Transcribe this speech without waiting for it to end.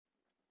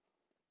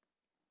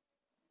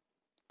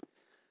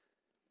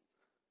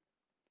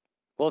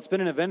Well, it's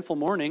been an eventful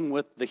morning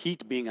with the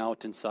heat being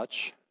out and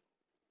such,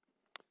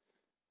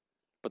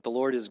 but the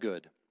Lord is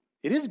good.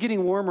 It is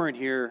getting warmer in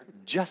here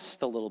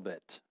just a little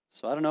bit,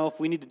 so I don't know if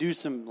we need to do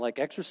some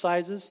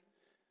exercises.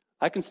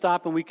 I can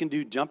stop and we can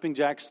do jumping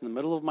jacks in the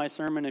middle of my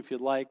sermon if you'd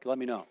like. Let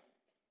me know.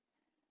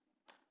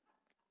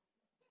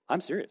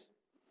 I'm serious.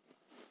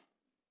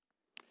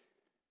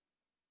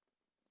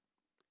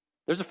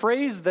 There's a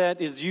phrase that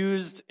is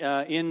used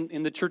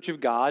in the Church of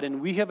God, and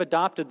we have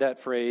adopted that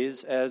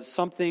phrase as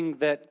something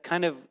that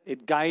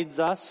it guides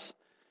us.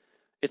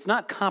 It's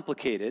not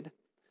complicated.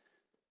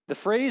 The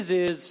phrase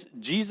is,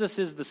 Jesus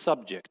is the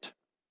subject.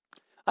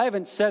 I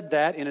haven't said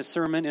that in a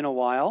sermon in a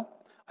while.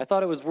 I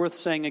thought it was worth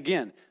saying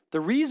again.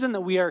 The reason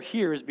that we are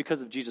here is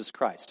because of Jesus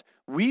Christ.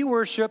 We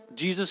worship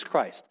Jesus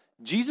Christ.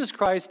 Jesus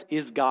Christ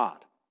is God.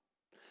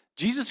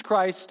 Jesus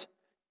Christ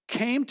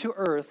came to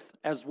earth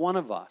as one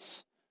of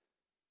us.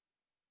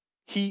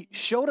 He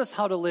showed us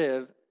how to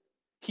live.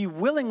 He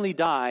willingly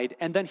died,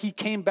 and then he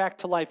came back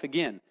to life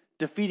again,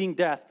 defeating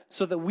death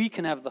so that we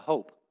can have the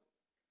hope.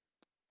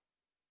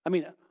 I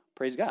mean,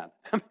 praise God.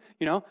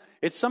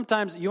 It's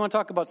sometimes, you want to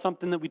talk about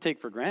something that we take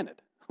for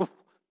granted.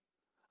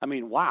 I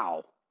mean,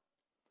 wow.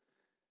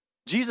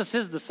 Jesus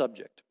is the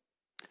subject.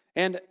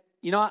 And,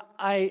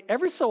 I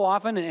every so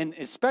often, and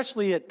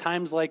especially at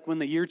times like when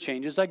the year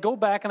changes, I go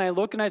back and I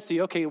look and I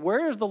see, okay,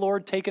 where has the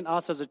Lord taken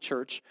us as a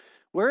church?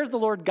 Where has the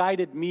Lord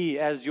guided me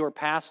as your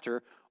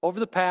pastor over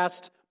the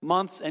past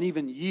months and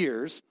even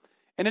years?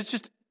 And it's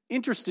just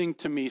interesting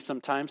to me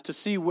sometimes to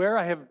see where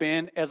I have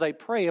been as I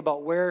pray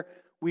about where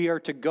we are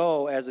to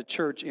go as a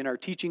church in our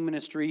teaching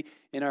ministry,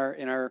 in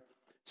our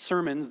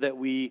sermons that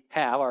we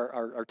have,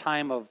 our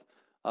time of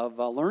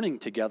learning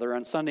together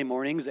on Sunday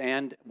mornings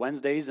and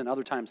Wednesdays and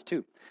other times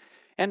too.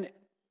 And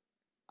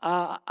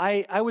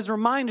I was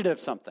reminded of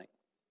something.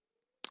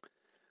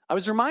 I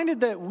was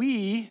reminded that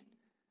we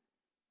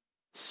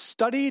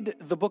studied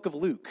the book of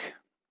Luke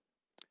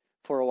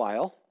for a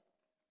while.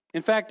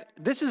 In fact,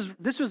 this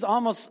was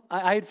almost,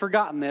 I had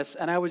forgotten this,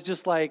 and I was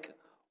just like,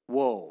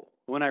 whoa,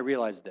 when I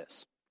realized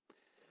this.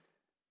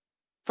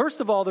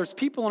 First of all, there's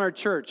people in our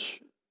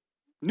church,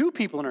 new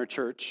people in our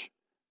church,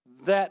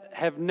 that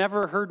have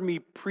never heard me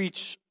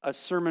preach a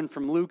sermon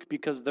from Luke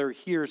because they're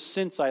here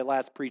since I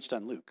last preached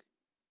on Luke.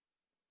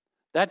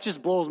 That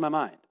just blows my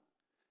mind.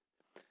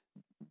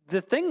 The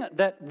thing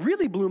that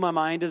really blew my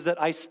mind is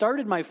that I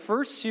started my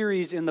first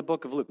series in the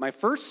book of Luke. My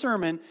first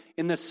sermon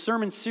in the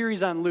sermon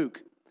series on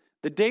Luke.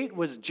 The date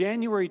was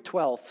January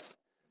 12th,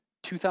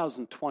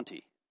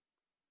 2020.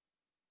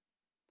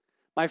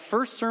 My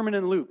first sermon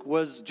in Luke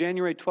was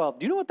January 12th.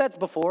 Do you know what that's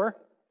before?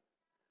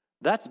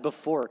 That's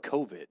before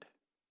COVID.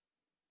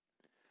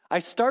 I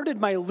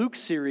started my Luke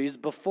series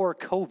before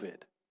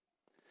COVID.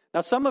 Now,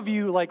 some of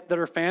you that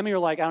are family are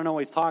like, I don't know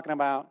what he's talking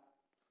about.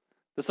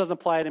 This doesn't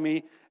apply to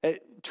me.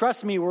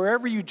 Trust me,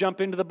 wherever you jump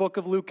into the book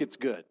of Luke, it's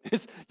good.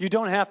 You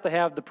don't have to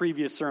have the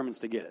previous sermons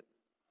to get it.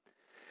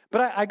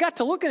 But I got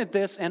to looking at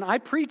this, and I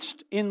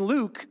preached in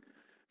Luke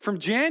from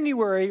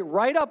January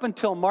right up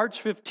until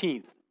March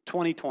 15th,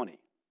 2020.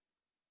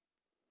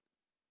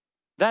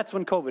 That's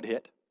when COVID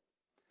hit.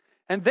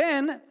 And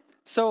then,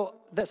 so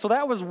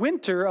that was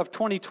winter of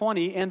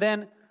 2020, and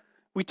then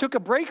we took a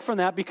break from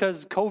that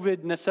because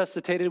COVID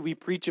necessitated we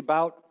preach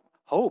about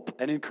hope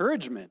and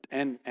encouragement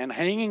and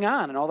hanging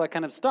on and all that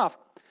kind of stuff.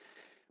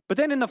 But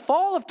then in the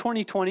fall of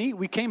 2020,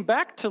 we came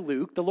back to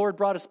Luke. The Lord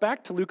brought us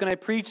back to Luke, and I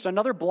preached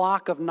another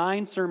block of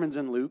 9 sermons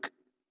in Luke.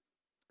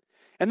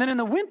 And then in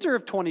the winter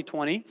of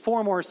 2020,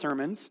 4 more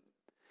sermons.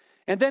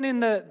 And then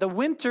in the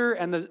winter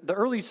and the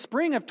early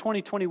spring of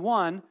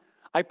 2021,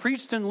 I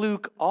preached in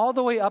Luke all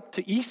the way up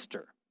to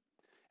Easter.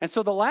 And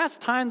so the last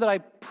time that I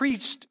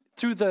preached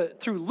through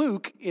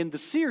Luke in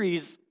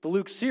the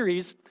Luke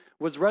series,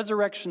 was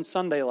Resurrection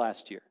Sunday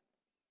last year.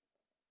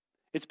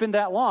 It's been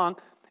that long.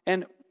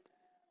 And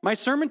my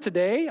sermon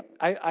today,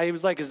 I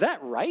was like, is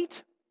that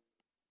right?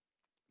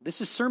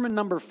 This is sermon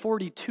number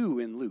 42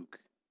 in Luke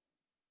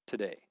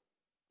today.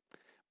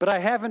 But I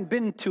haven't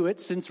been to it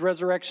since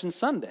Resurrection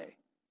Sunday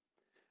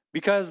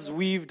because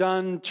we've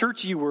done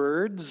churchy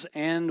words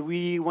and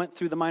we went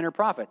through the minor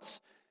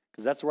prophets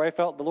because that's where I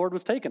felt the Lord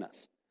was taking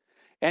us.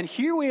 And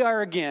here we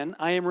are again.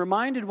 I am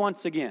reminded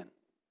once again,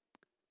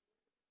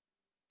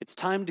 it's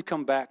time to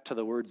come back to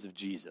the words of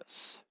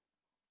Jesus.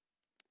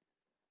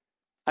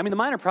 I mean, the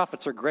minor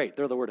prophets are great.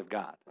 They're the Word of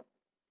God.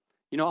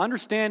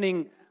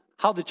 Understanding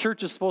how the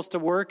church is supposed to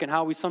work and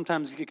how we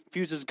sometimes get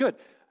confused is good.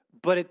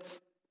 But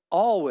it's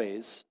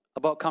always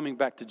about coming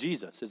back to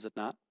Jesus, is it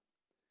not?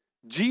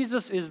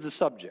 Jesus is the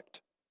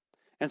subject.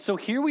 And so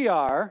here we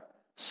are,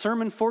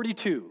 Sermon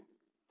 42.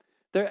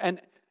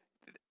 And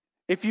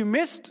if you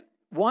missed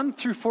 1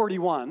 through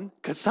 41,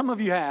 because some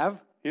of you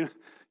have,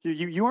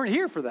 you weren't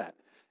here for that.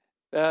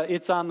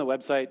 It's on the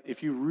website.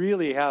 If you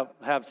really have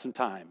some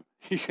time,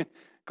 you can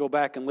go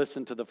back and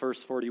listen to the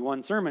first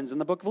 41 sermons in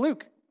the book of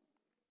Luke.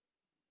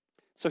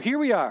 So here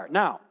we are.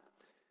 Now,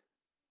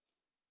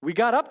 we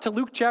got up to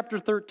Luke chapter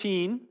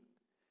 13,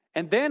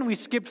 and then we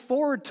skipped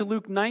forward to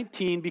Luke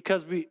 19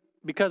 because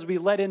because we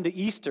led into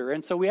Easter.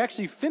 And so we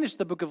actually finished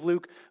the book of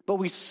Luke, but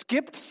we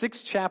skipped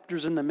 6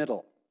 chapters in the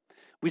middle.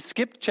 We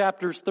skipped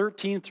chapters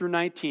 13 through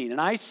 19.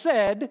 And I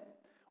said,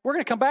 we're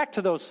going to come back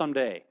to those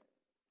someday.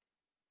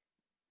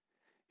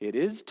 It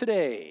is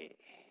today.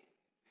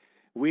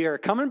 We are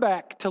coming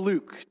back to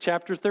Luke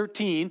chapter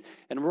 13,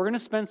 and we're going to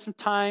spend some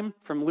time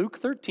from Luke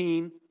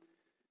 13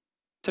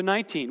 to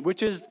 19,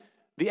 which is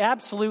the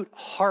absolute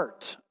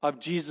heart of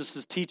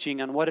Jesus'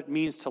 teaching on what it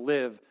means to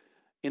live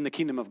in the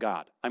kingdom of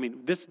God. I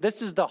mean,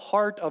 this is the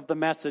heart of the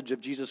message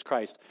of Jesus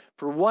Christ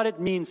for what it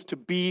means to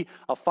be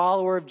a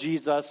follower of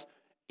Jesus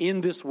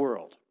in this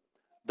world.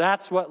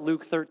 That's what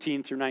Luke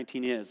 13 through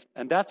 19 is.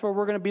 And that's where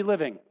we're going to be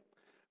living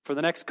for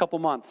the next couple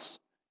months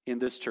in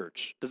this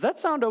church. Does that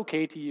sound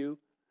okay to you?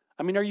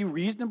 I mean, are you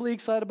reasonably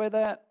excited by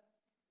that?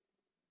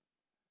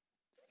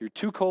 You're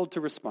too cold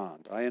to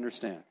respond. I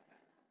understand.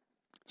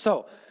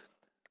 So,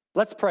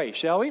 let's pray,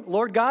 shall we?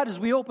 Lord God, as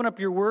we open up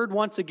your word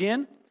once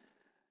again,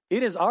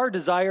 it is our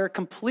desire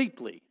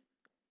completely,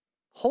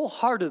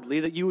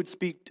 wholeheartedly, that you would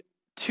speak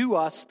to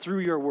us through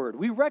your word.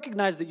 We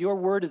recognize that your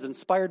word is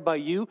inspired by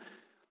you,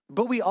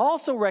 but we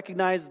also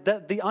recognize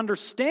that the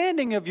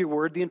understanding of your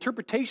word, the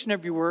interpretation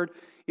of your word,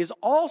 is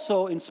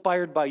also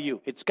inspired by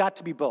you. It's got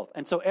to be both.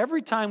 And so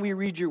every time we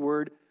read your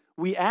word,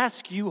 we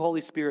ask you,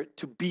 Holy Spirit,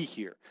 to be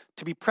here,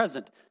 to be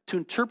present, to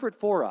interpret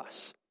for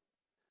us.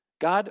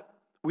 God,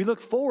 we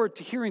look forward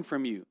to hearing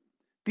from you.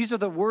 These are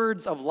the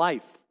words of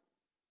life.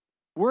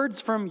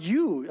 Words from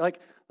you.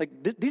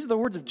 These are the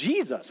words of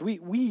Jesus.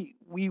 We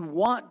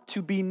want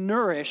to be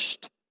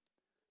nourished.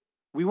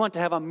 We want to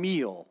have a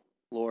meal,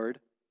 Lord.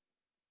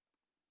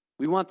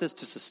 We want this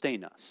to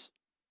sustain us.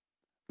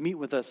 Meet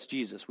with us,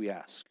 Jesus, we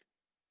ask.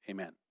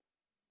 Amen.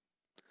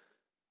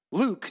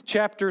 Luke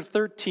chapter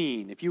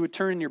 13. If you would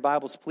turn in your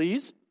Bibles,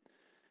 please.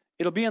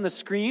 It'll be on the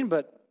screen,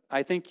 but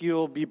I think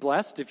you'll be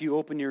blessed if you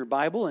open your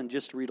Bible and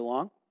just read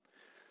along.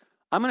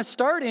 I'm going to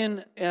start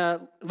in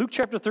Luke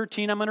chapter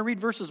 13. I'm going to read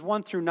verses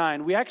 1 through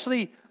 9. We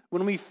actually,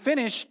 when we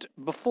finished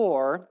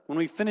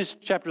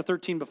chapter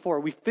 13 before,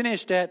 we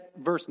finished at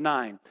verse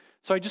 9.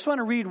 So I just want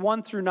to read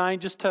 1 through 9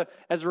 just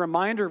as a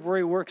reminder of where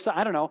he works.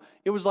 I don't know.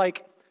 It was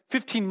like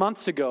 15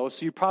 months ago,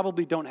 so you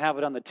probably don't have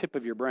it on the tip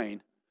of your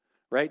brain,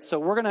 right? So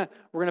we're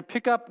gonna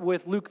pick up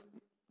with Luke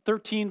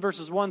 13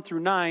 verses 1 through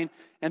 9,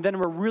 and then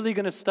we're really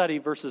going to study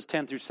verses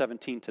 10 through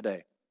 17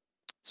 today.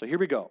 So here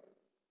we go.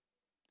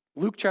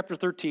 Luke chapter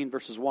 13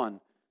 verses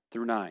 1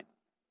 through 9.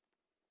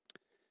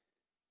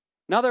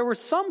 Now there were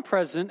some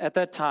present at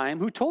that time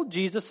who told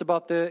Jesus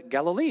about the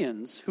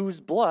Galileans whose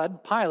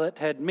blood Pilate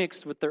had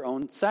mixed with their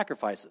own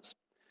sacrifices.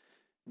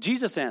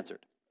 Jesus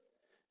answered,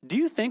 "Do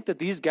you think that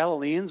these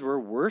Galileans were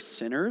worse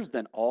sinners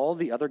than all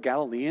the other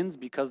Galileans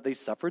because they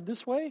suffered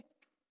this way?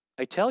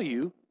 I tell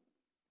you,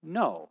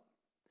 no.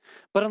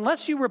 But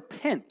unless you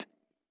repent,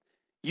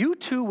 you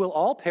too will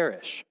all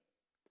perish.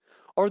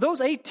 Or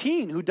those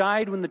 18 who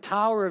died when the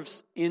tower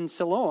in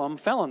Siloam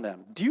fell on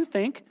them, do you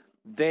think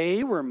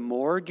they were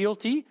more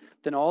guilty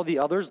than all the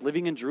others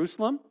living in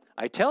Jerusalem?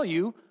 I tell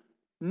you,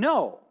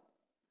 no.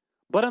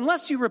 But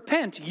unless you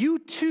repent, you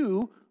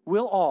too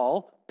will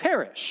all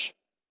perish."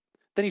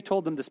 Then he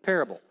told them this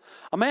parable.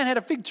 A man had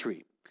a fig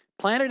tree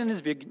planted in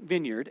his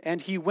vineyard,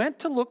 and he went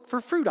to look for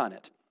fruit on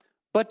it,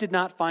 but did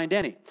not find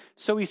any.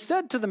 So he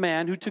said to the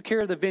man who took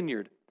care of the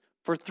vineyard,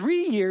 "For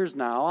 3 years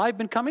now I've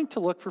been coming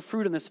to look for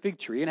fruit on this fig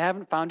tree and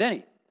haven't found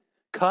any.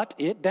 Cut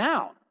it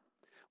down.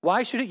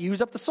 Why should it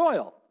use up the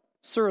soil?"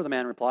 "Sir," the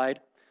man replied,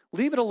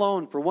 "leave it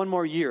alone for 1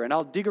 more year, and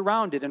I'll dig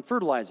around it and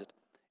fertilize it.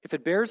 If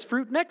it bears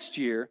fruit next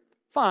year,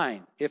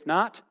 fine. If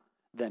not,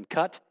 then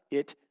cut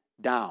it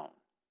down."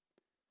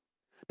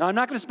 Now, I'm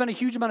not going to spend a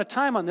huge amount of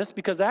time on this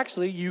because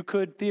actually you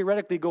could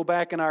theoretically go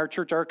back in our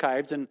church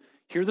archives and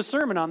hear the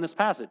sermon on this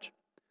passage.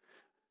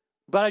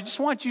 But I just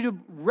want you to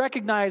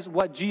recognize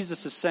what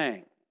Jesus is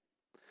saying.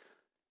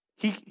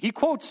 He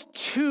quotes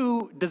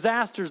 2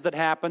 disasters that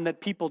happened that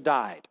people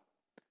died.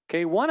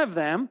 Okay, one of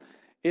them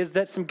is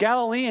that some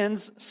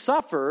Galileans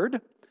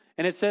suffered,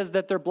 and it says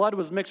that their blood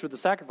was mixed with the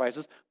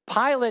sacrifices.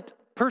 Pilate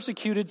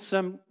persecuted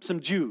some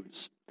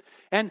Jews.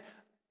 And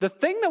the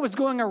thing that was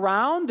going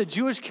around the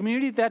Jewish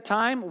community at that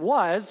time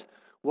was,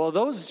 well,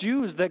 those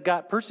Jews that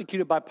got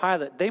persecuted by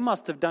Pilate, they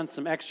must have done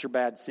some extra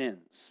bad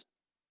sins.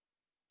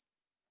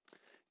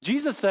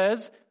 Jesus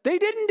says they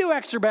didn't do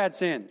extra bad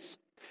sins.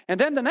 And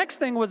then the next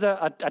thing was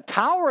a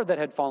tower that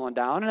had fallen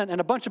down, and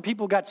a bunch of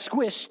people got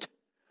squished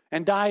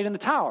and died in the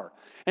tower.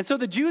 And so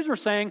the Jews were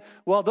saying,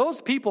 well,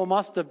 those people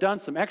must have done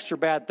some extra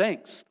bad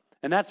things,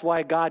 and that's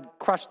why God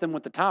crushed them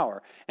with the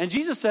tower. And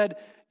Jesus said,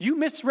 you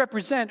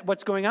misrepresent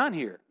what's going on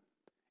here.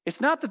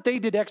 It's not that they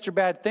did extra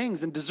bad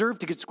things and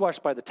deserved to get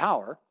squashed by the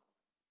tower,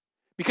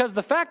 because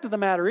the fact of the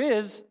matter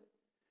is,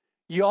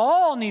 you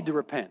all need to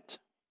repent.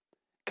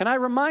 Can I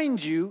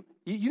remind you,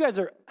 you guys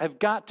have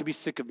got to be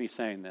sick of me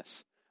saying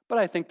this, but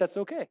I think that's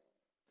okay.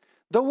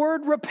 The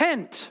word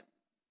repent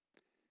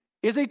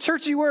is a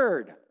churchy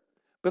word,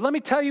 but let me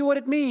tell you what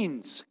it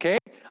means, okay?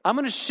 I'm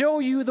going to show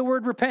you the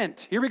word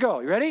repent. Here we go.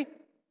 You ready?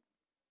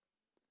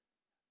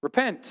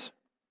 Repent.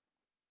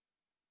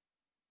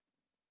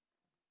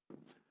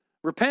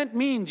 Repent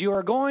means you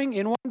are going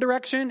in one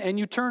direction and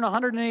you turn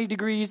 180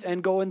 degrees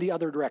and go in the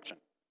other direction.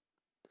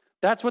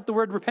 That's what the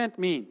word repent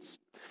means.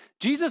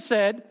 Jesus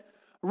said,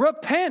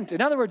 repent.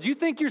 In other words, you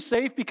think you're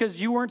safe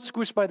because you weren't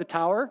squished by the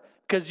tower,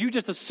 because you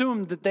just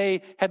assumed that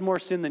they had more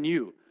sin than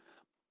you.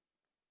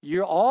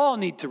 You all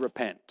need to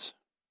repent,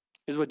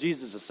 is what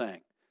Jesus is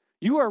saying.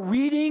 You are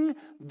reading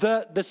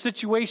the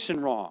situation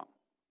wrong.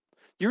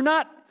 You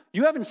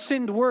haven't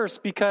sinned worse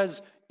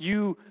because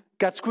you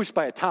got squished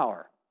by a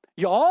tower.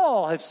 You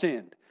all have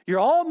sinned. You're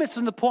all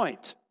missing the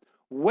point.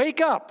 Wake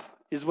up,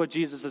 is what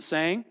Jesus is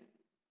saying.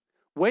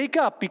 Wake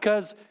up,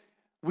 because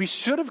we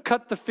should have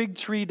cut the fig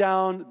tree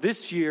down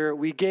this year.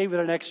 We gave it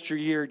an extra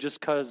year just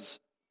because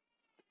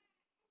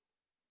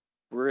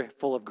we're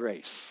full of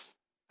grace.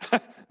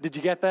 Did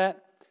you get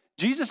that?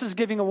 Jesus is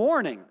giving a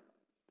warning.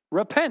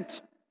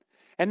 Repent.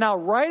 And now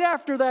right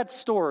after that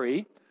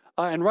story,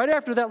 and right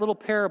after that little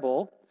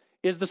parable,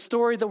 is the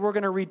story that we're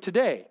going to read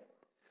today.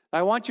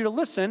 I want you to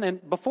listen,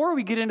 and before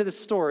we get into this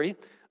story,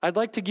 I'd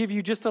like to give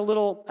you just an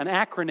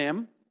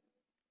acronym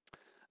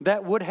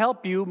that would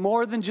help you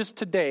more than just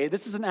today.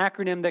 This is an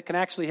acronym that can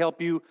actually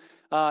help you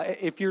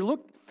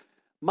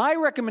my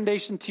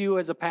recommendation to you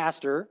as a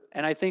pastor,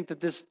 and I think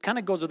that this kind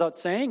of goes without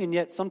saying, and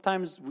yet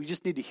sometimes we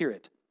just need to hear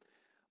it.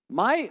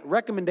 My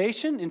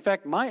recommendation, in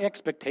fact, my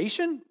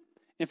expectation,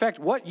 in fact,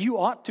 what you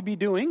ought to be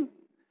doing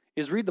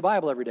is read the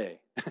Bible every day.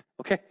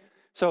 Okay?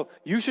 So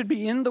you should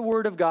be in the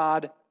Word of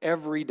God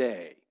every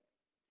day.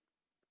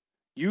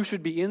 You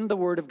should be in the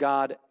Word of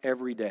God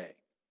every day.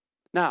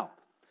 Now,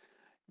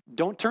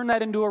 don't turn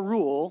that into a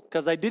rule,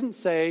 because I didn't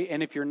say,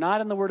 and if you're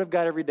not in the Word of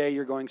God every day,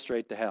 you're going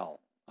straight to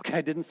hell. Okay,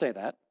 I didn't say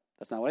that.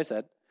 That's not what I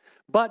said.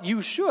 But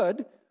you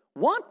should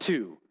want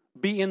to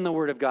be in the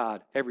Word of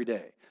God every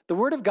day. The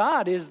Word of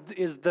God is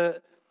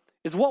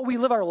what we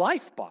live our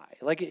life by.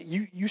 Like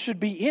you should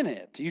be in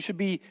it. You should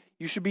be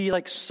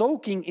like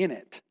soaking in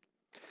it.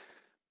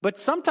 But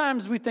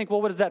sometimes we think,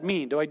 well, what does that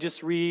mean? Do I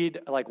just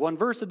read like one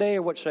verse a day,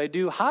 or what should I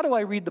do? How do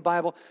I read the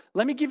Bible?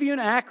 Let me give you an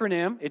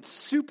acronym. It's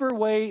super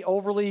way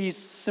overly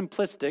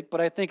simplistic, but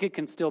I think it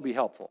can still be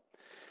helpful.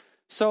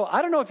 So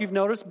I don't know if you've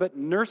noticed, but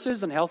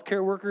nurses and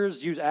healthcare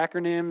workers use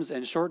acronyms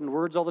and shortened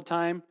words all the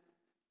time.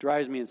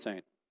 Drives me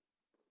insane.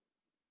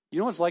 You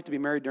know what it's like to be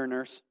married to a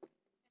nurse?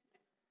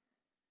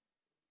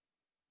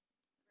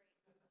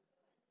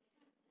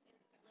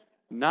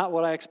 Not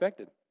what I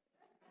expected.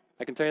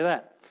 I can tell you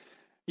that.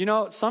 You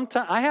know,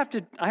 sometimes I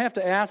have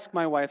to ask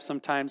my wife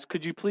sometimes,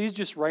 could you please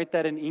just write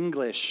that in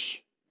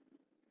English?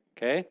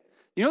 Okay?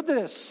 You know that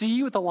a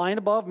C with a line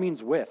above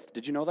means with.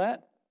 Did you know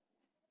that?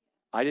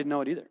 I didn't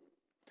know it either.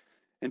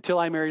 Until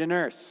I married a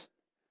nurse.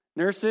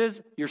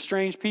 Nurses, you're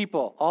strange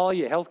people. All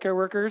you healthcare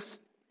workers,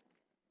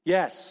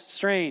 yes,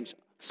 strange.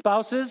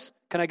 Spouses,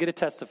 can I get a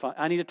testify?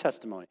 I need a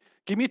testimony.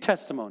 Give me a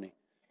testimony.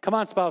 Come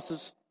on,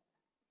 spouses.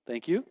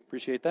 Thank you.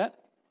 Appreciate that.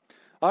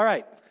 All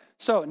right.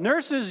 So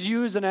nurses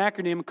use an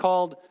acronym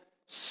called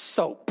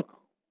SOAP.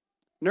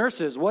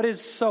 Nurses, what is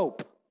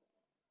SOAP?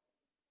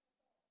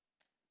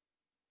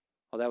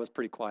 Oh, that was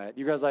pretty quiet.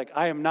 You guys are like,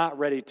 I am not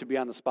ready to be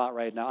on the spot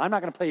right now. I'm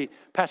not going to play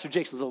Pastor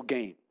Jason's little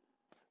game,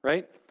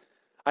 right?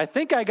 I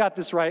think I got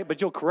this right, but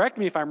you'll correct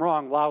me if I'm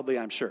wrong loudly,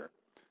 I'm sure.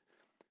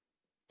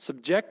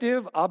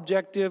 Subjective,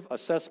 objective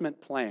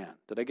assessment plan.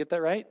 Did I get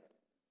that right?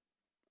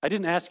 I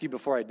didn't ask you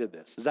before I did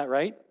this. Is that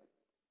right?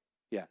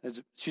 Yeah.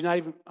 She's not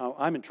even, oh,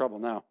 I'm in trouble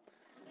now.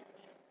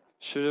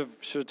 Should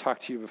have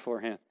talked to you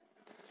beforehand.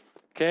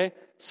 Okay?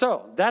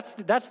 So that's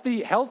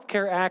the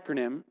healthcare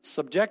acronym,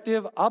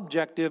 subjective,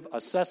 objective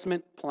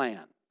assessment plan.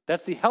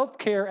 That's the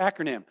healthcare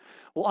acronym.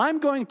 Well, I'm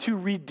going to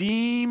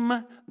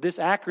redeem this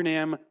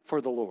acronym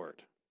for the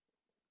Lord.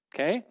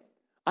 Okay?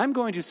 I'm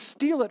going to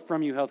steal it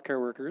from you healthcare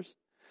workers,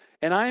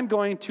 and I'm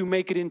going to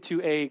make it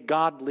into a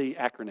godly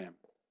acronym.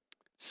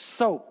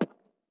 SOAP.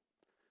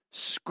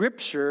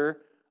 Scripture,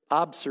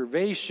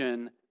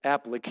 observation,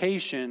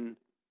 application,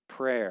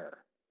 prayer.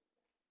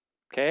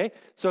 Okay?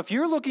 So if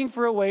you're looking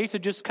for a way to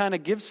just kind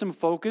of give some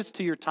focus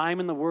to your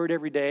time in the Word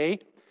every day,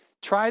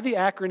 try the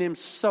acronym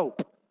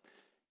SOAP.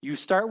 You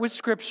start with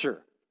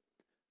Scripture.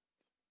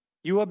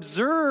 You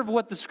observe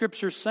what the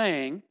Scripture's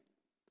saying.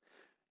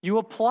 You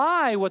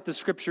apply what the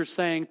Scripture's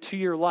saying to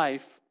your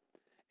life.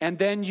 And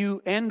then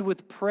you end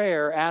with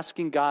prayer,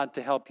 asking God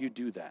to help you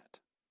do that.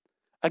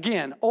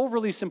 Again,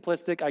 overly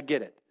simplistic, I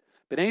get it.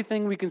 But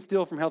anything we can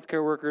steal from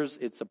healthcare workers,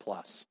 it's a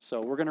plus. So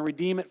we're going to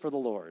redeem it for the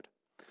Lord.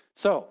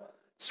 So,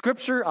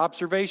 Scripture,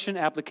 observation,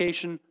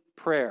 application,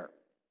 prayer.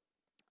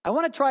 I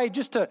want to try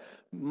just to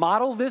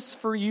model this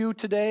for you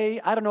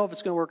today. I don't know if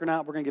it's going to work or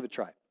not. We're going to give it a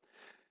try.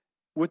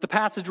 With the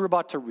passage we're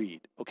about to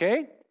read,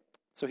 okay?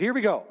 So here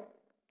we go.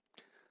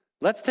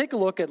 Let's take a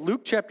look at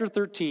Luke chapter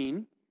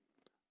 13,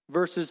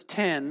 verses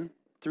 10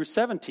 through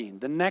 17,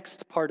 the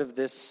next part of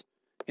this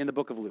in the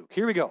book of Luke.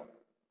 Here we go.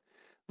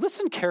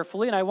 Listen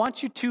carefully, and I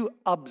want you to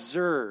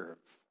observe.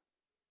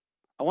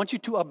 I want you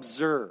to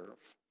observe.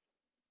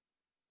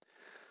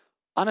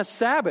 On a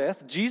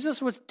Sabbath,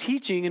 Jesus was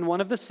teaching in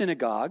one of the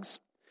synagogues,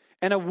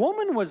 and a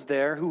woman was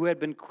there who had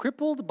been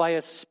crippled by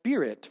a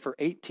spirit for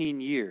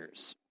 18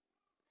 years.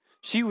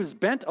 She was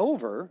bent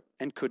over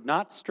and could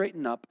not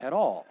straighten up at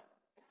all.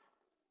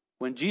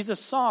 When Jesus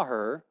saw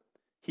her,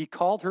 he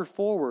called her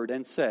forward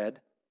and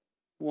said,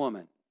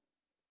 "Woman,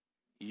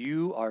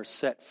 you are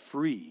set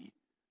free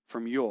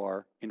from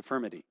your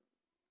infirmity."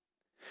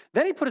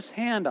 Then he put his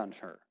hands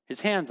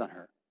on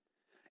her,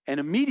 and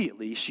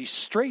immediately she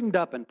straightened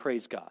up and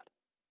praised God.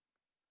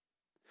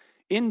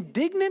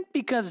 Indignant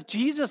because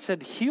Jesus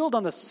had healed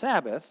on the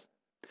Sabbath,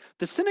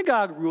 the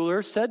synagogue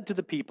ruler said to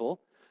the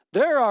people,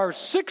 "There are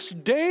 6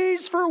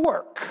 days for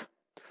work,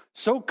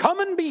 so come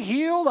and be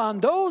healed on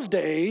those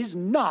days,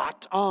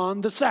 not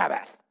on the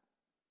Sabbath."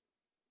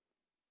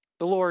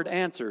 The Lord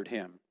answered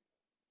him,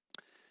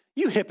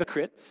 "You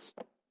hypocrites!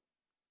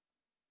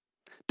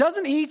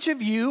 Doesn't each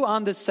of you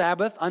on the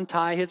Sabbath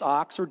untie his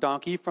ox or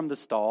donkey from the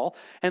stall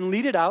and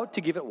lead it out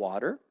to give it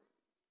water?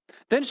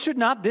 Then should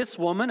not this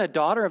woman, a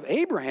daughter of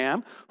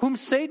Abraham, whom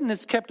Satan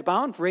has kept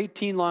bound for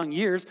 18 long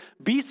years,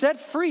 be set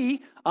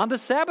free on the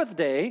Sabbath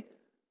day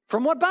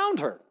from what bound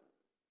her?"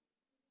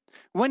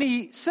 When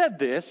he said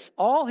this,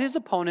 all his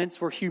opponents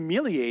were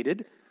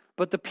humiliated,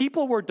 but the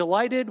people were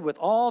delighted with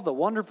all the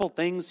wonderful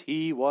things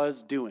he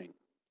was doing.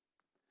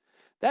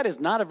 That is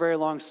not a very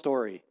long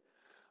story,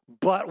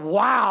 but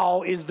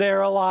wow, is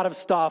there a lot of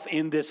stuff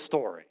in this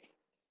story.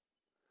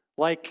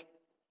 Like,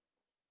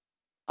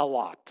 a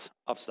lot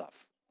of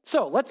stuff.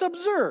 So let's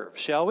observe,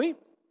 shall we?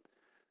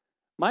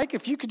 Mike,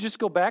 if you could just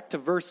go back to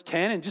verse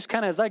 10 and just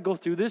kind of, as I go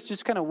through this,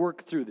 just kind of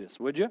work through this,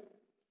 would you?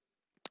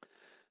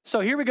 So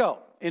here we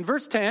go. In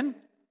verse 10,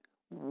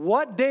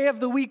 what day of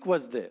the week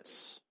was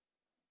this?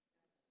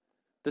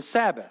 The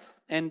Sabbath.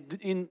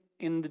 And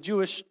in the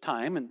Jewish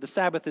time, and the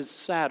Sabbath is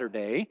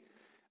Saturday.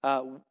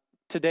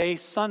 Today,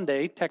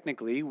 Sunday,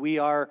 technically, we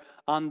are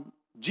on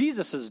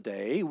Jesus'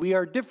 day. We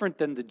are different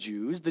than the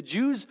Jews. The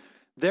Jews,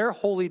 their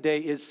holy day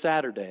is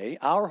Saturday.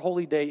 Our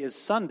holy day is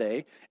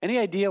Sunday. Any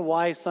idea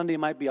why Sunday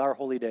might be our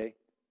holy day?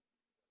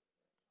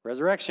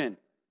 Resurrection.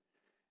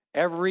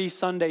 Every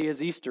Sunday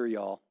is Easter,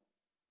 y'all.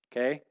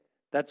 Okay?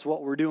 That's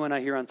what we're doing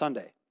here on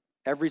Sunday.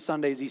 Every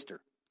Sunday is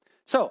Easter.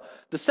 So,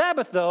 the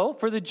Sabbath, though,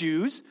 for the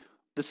Jews,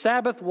 the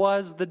Sabbath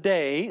was the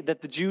day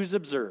that the Jews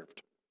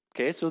observed.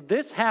 Okay, so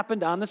this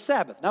happened on the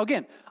Sabbath. Now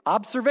again,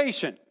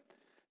 observation.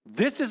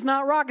 This is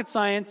not rocket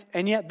science,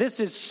 and yet this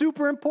is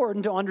super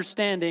important to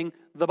understanding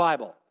the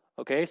Bible.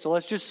 Okay, so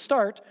let's just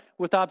start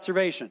with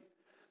observation.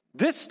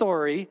 This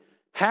story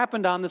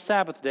happened on the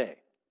Sabbath day.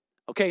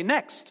 Okay,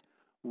 next.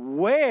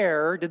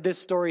 Where did this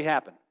story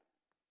happen?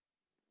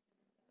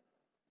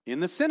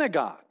 In the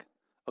synagogue.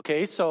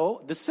 Okay,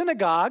 so the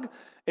synagogue,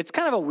 it's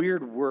kind of a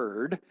weird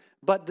word,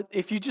 but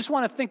if you just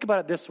want to think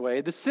about it this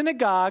way, the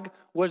synagogue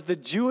was the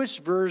Jewish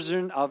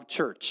version of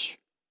church.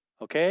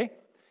 Okay?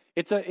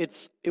 It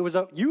was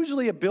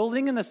usually a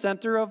building in the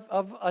center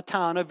of a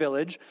town, a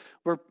village,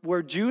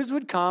 where Jews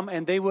would come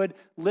and they would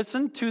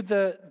listen to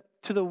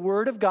the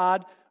word of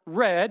God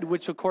read,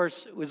 which of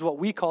course is what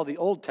we call the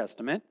Old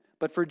Testament.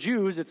 But for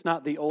Jews, it's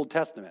not the Old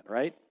Testament,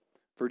 right?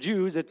 For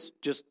Jews, it's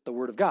just the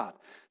Word of God.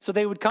 So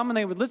they would come and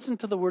they would listen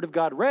to the Word of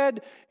God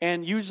read,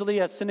 and usually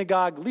a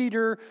synagogue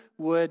leader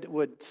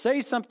would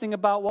say something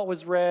about what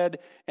was read,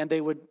 and they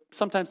would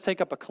sometimes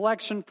take up a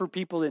collection for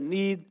people in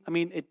need. I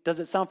mean, does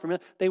it sound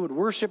familiar? They would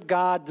worship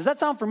God. Does that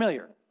sound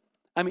familiar?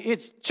 I mean,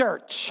 it's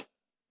church,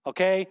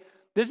 okay?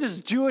 This is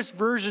Jewish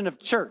version of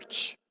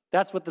church.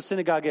 That's what the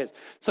synagogue is.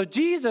 So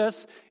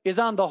Jesus is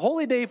on the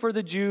holy day for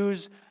the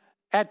Jews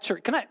at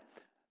church.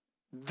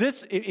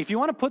 If you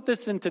want to put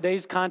this in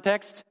today's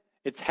context,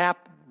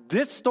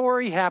 this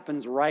story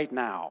happens right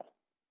now.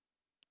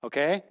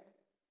 Okay?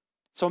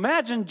 So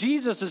imagine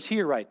Jesus is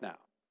here right now,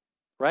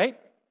 right?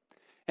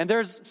 And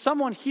there's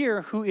someone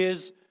here who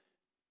is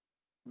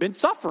been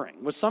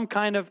suffering with some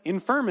kind of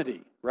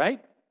infirmity,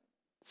 right?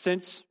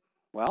 Since,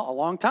 a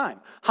long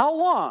time. How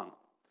long?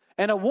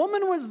 And a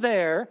woman was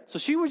there, so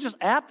she was just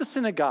at the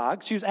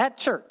synagogue. She was at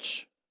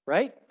church,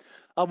 right?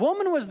 A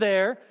woman was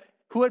there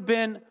who had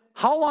been,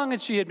 how long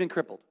had she been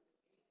crippled?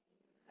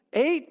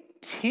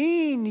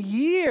 18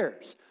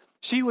 years.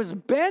 She was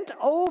bent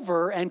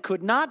over and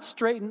could not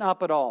straighten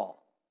up at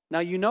all. Now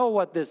you know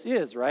what this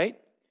is, right?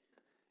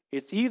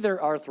 It's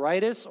either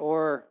arthritis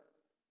or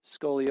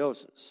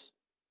scoliosis.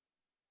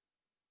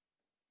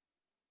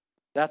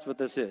 That's what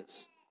this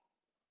is.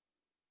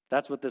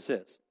 That's what this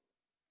is.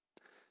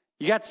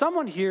 You got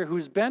someone here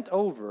who's bent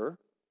over.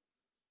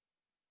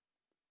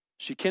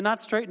 She cannot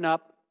straighten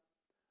up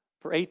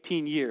for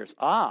 18 years.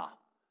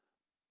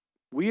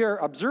 We are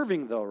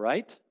observing though,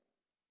 right?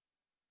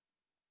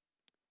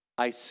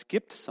 I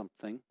skipped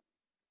something.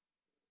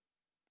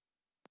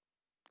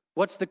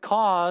 What's the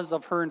cause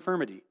of her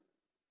infirmity?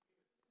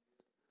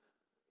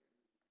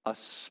 A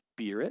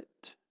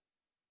spirit.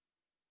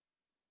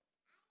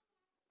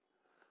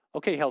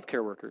 Okay,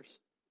 healthcare workers.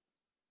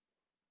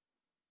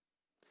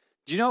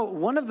 Do you know,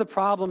 one of the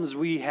problems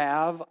we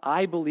have,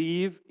 I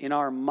believe, in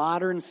our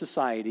modern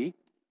society,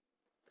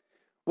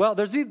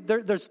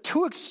 there's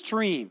two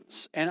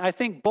extremes, and I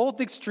think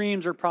both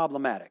extremes are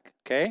problematic,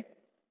 okay?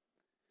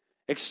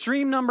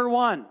 Extreme number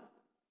one,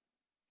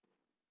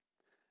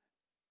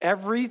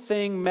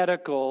 everything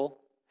medical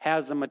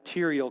has a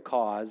material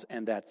cause,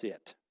 and that's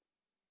it.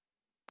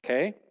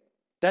 Okay?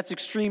 That's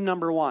extreme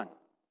number one.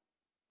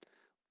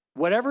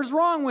 Whatever's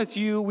wrong with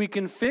you, we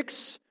can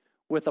fix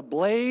with a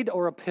blade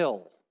or a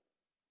pill.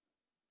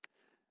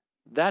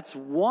 That's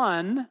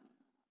one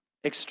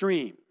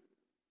extreme.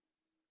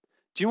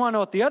 Do you want to know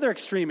what the other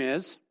extreme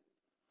is?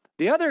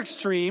 The other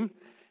extreme,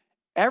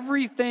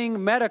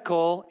 everything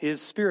medical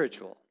is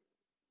spiritual.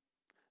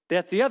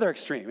 That's the other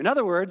extreme. In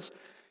other words,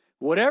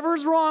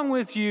 whatever's wrong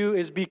with you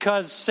is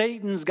because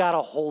Satan's got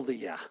a hold of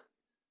you.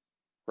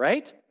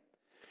 Right?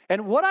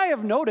 And what I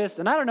have noticed,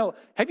 and I don't know,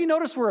 have you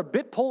noticed we're a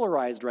bit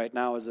polarized right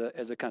now as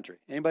a country?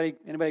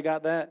 Anybody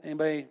got that?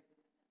 Anybody?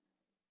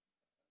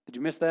 Did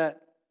you miss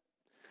that?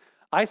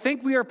 I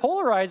think we are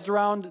polarized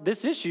around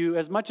this issue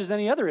as much as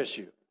any other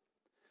issue.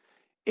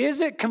 Is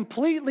it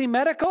completely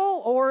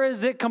medical or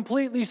is it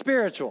completely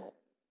spiritual?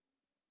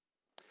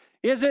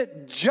 Is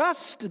it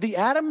just the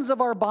atoms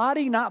of our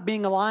body not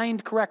being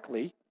aligned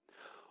correctly?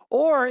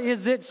 Or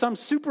is it some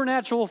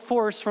supernatural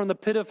force from the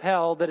pit of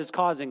hell that is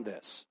causing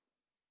this?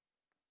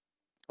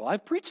 Well,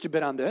 I've preached a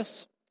bit on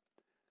this.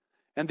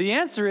 And the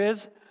answer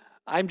is,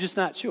 I'm just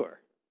not sure.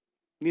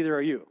 Neither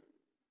are you.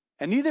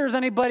 And neither is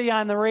anybody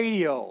on the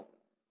radio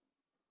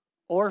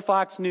or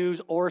Fox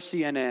News or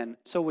CNN.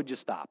 So would you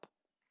stop?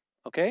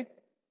 Okay?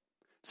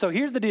 So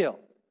here's the deal.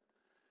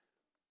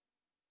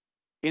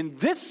 In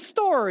this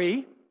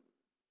story,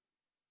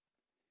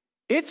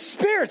 it's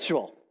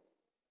spiritual.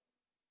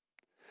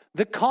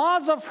 The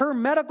cause of her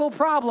medical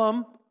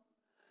problem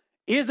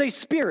is a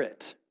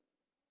spirit.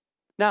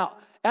 Now,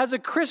 as a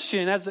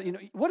Christian,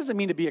 what does it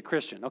mean to be a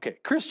Christian? Okay,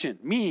 Christian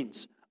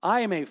means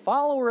I am a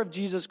follower of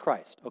Jesus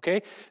Christ.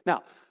 Okay?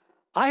 Now,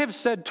 I have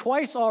said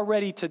twice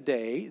already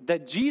today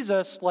that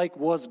Jesus,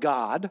 was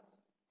God,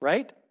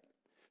 right?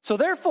 So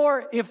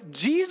therefore, if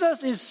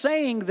Jesus is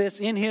saying this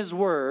in his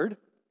word,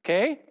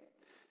 okay,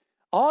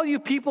 all you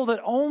people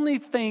that only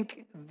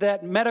think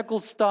that medical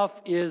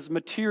stuff is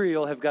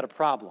material have got a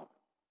problem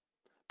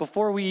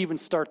before we even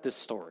start this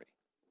story.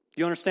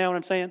 Do you understand what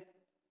I'm saying?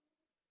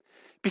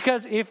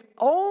 Because if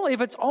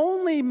it's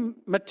only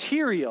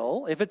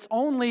material, if it's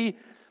only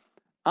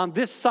on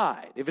this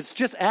side, if it's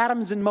just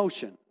atoms in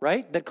motion,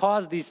 right, that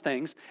cause these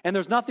things, and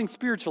there's nothing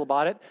spiritual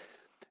about it,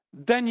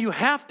 then you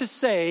have to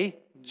say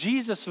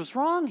Jesus was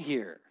wrong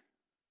here.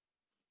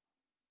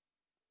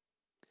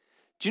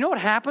 Do you know what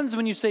happens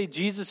when you say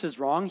Jesus is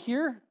wrong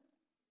here?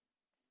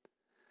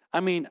 I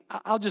mean,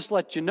 I'll just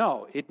let you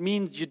know. It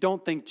means you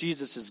don't think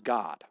Jesus is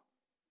God.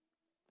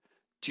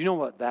 Do you know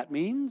what that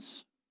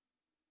means?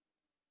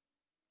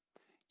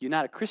 You're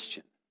not a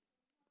Christian.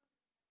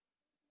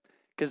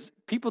 Because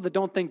people that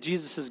don't think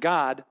Jesus is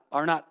God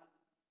are not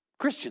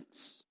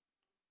Christians.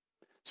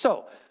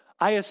 So,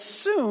 I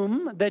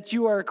assume that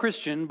you are a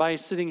Christian by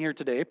sitting here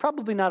today.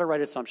 Probably not a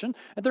right assumption.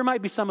 And there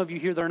might be some of you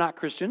here that are not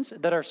Christians,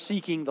 that are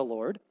seeking the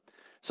Lord.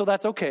 So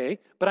that's okay.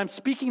 But I'm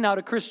speaking now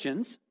to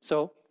Christians.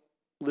 So,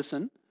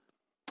 listen.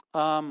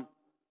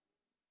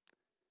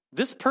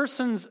 This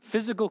person's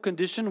physical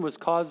condition was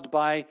caused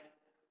by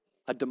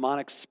a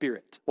demonic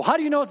spirit. Well, how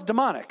do you know it's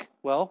demonic?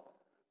 Well,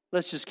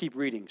 let's just keep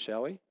reading,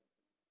 shall we?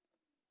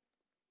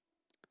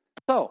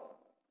 So,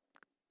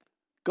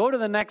 go to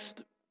the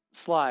next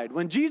slide.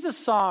 When Jesus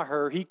saw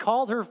her, he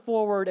called her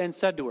forward and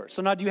said to her.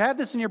 So now, do you have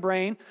this in your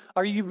brain?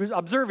 Are you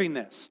observing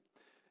this?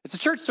 It's a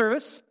church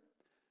service,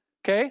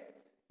 okay?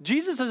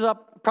 Jesus is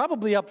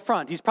probably up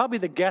front. He's probably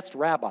the guest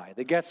rabbi,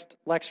 the guest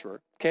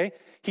lecturer, okay?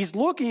 He's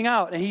looking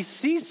out, and he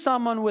sees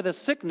someone with a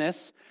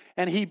sickness,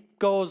 and he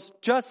goes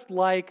just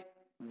like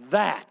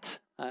that.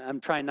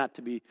 I'm trying not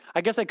to be, I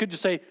guess I could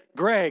just say,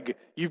 Greg,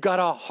 you've got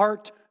a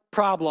heart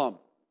problem.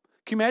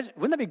 Can you imagine?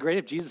 Wouldn't that be great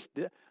if Jesus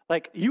did?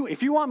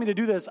 If you want me to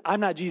do this, I'm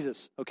not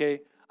Jesus,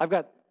 okay? I've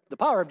got the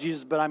power of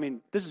Jesus, but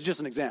this is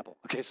just an example,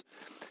 okay?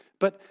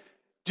 But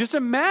just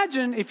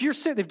imagine if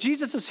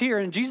Jesus is here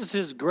and Jesus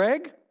is,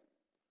 Greg,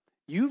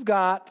 you've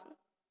got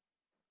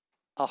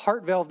a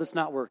heart valve that's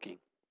not working.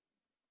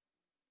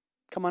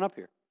 Come on up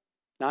here.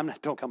 No,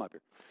 don't come up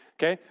here,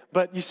 okay?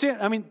 But you see,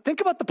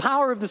 think about the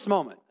power of this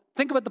moment.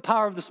 Think about the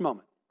power of this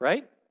moment,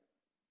 right?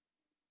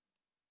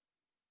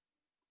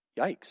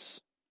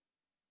 Yikes.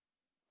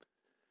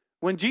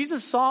 When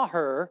Jesus saw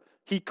her,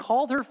 he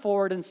called her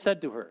forward and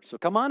said to her, so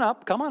come on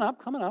up,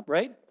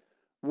 right?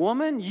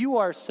 Woman, you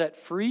are set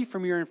free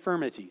from your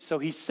infirmity. So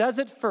he says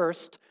it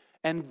first,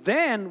 and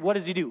then what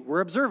does he do?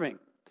 We're observing.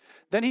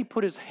 Then he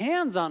put his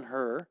hands on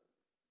her.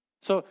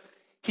 So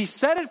he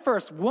said it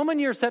first, woman,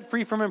 you're set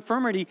free from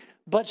infirmity,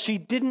 but she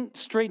didn't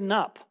straighten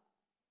up.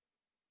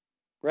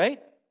 Right?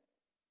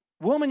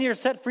 Woman, you're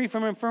set free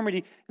from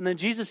infirmity. And then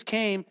Jesus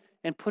came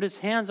and put his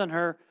hands on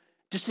her.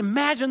 Just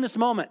imagine this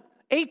moment.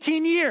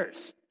 18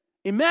 years.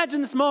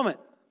 Imagine this moment.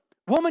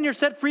 Woman, you're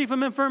set free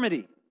from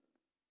infirmity.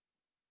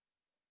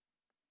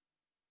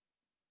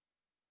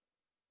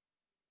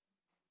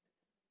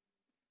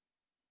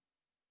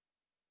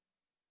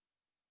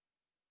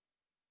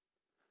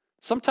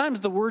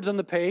 Sometimes the words on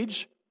the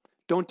page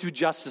don't do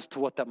justice to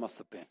what that must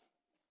have been.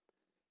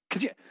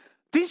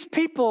 these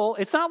people,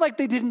 it's not like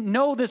they didn't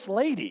know this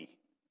lady.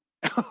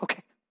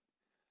 Okay.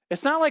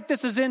 It's not like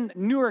this is in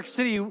New York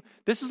City.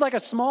 This is like a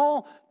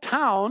small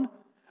town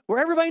where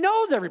everybody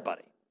knows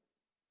everybody.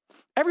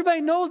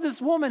 Everybody knows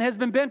this woman has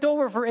been bent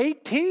over for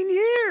 18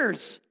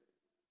 years.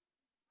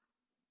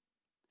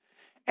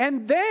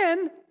 And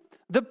then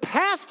the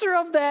pastor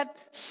of that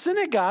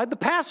synagogue, the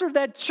pastor of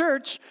that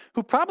church,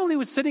 who probably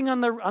was sitting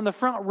on the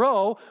front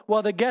row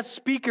while the guest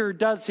speaker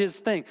does his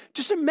thing.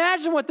 Just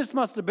imagine what this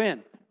must have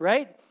been,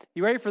 right?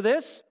 You ready for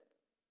this?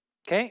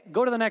 Okay,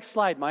 go to the next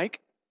slide, Mike.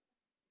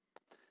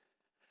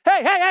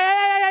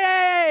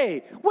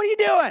 Hey, what are you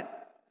doing?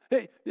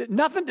 Hey,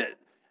 nothing to...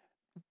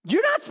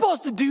 You're not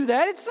supposed to do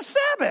that. It's the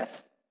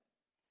Sabbath.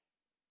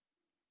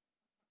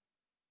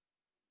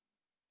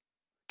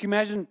 Can you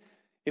imagine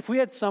if we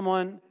had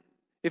someone,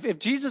 if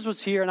Jesus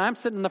was here and I'm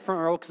sitting in the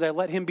front row because I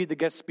let him be the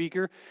guest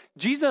speaker,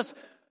 Jesus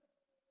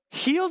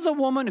heals a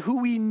woman who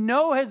we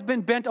know has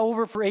been bent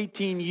over for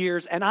 18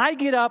 years, and I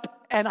get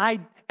up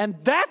and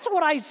that's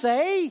what I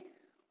say?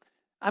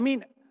 I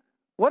mean,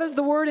 what does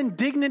the word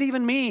indignant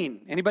even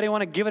mean? Anybody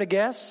want to give it a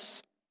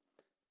guess?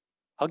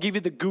 I'll give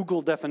you the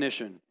Google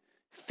definition.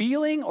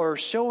 Feeling or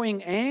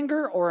showing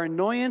anger or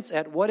annoyance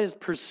at what is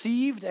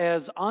perceived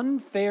as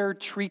unfair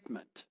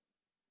treatment.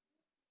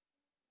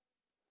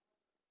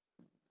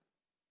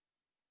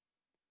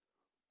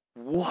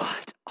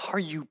 What are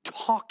you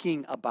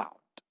talking about?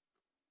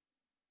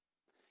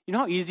 You know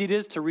how easy it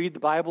is to read the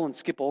Bible and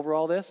skip over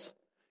all this?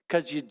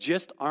 Because you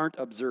just aren't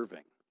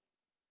observing.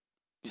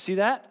 You see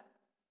that?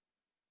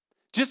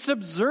 Just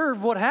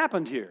observe what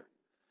happened here.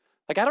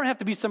 Like, I don't have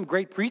to be some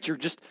great preacher.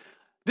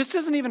 This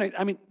isn't even,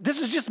 this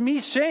is just me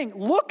saying,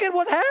 look at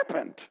what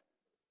happened.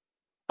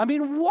 I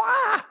mean,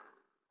 why?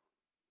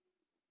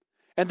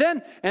 And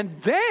then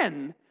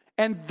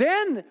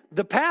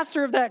the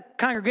pastor of that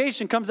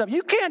congregation comes up,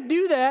 you can't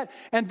do that.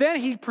 And then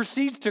he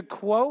proceeds to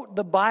quote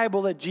the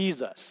Bible to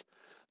Jesus.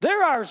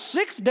 There are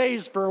 6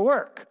 days for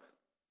work.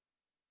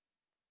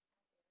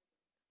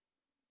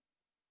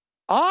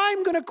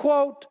 I'm going to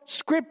quote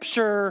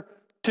Scripture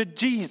to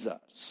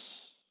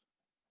Jesus.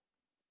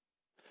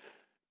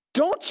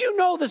 Don't you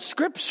know the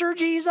Scripture,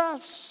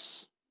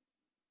 Jesus?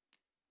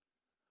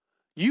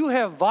 You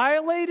have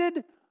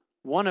violated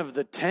one of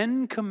the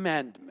 10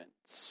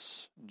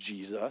 commandments,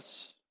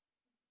 Jesus.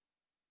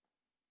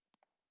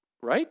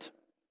 Right?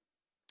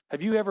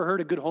 Have you ever heard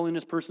a good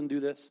holiness person do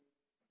this?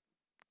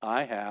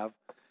 I have,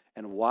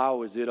 and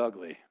wow, is it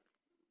ugly.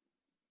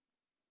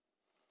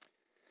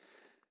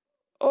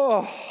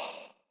 Oh.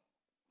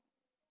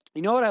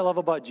 You know what I love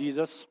about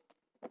Jesus?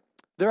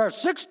 There are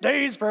 6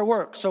 days for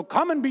work, so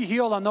come and be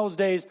healed on those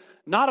days,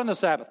 not on the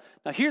Sabbath.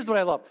 Now, here's what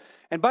I love.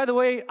 And by the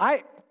way,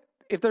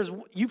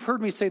 you've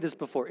heard me say this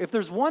before. If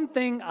there's one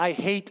thing I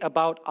hate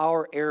about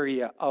our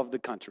area of the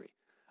country,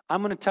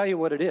 I'm going to tell you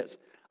what it is.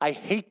 I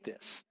hate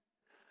this.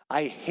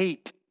 I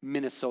hate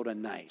Minnesota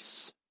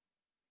nice.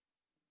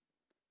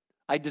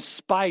 I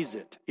despise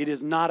it. It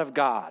is not of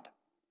God.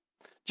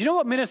 Do you know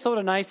what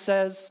Minnesota nice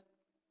says?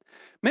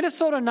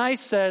 Minnesota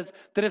nice says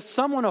that if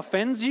someone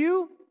offends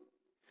you,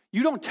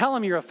 you don't tell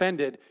them you're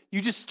offended.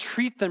 You just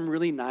treat them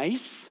really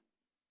nice,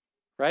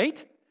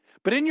 right?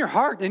 But in your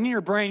heart and in your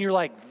brain, you're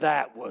like,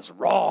 that was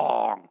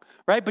wrong,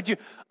 right? But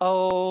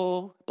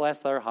bless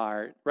their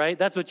heart, right?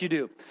 That's what you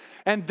do.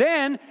 And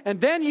then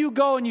you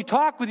go and you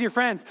talk with your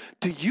friends.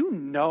 Do you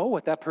know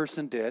what that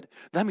person did?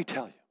 Let me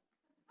tell you.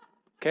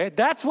 Okay,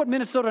 that's what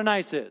Minnesota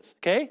nice is,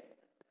 okay?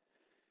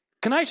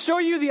 Can I show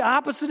you the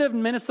opposite of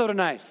Minnesota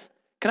nice?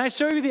 Can I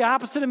show you the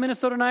opposite of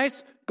Minnesota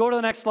nice? Go to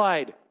the next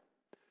slide.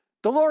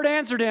 The Lord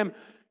answered him,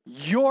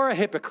 you're a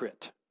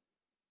hypocrite.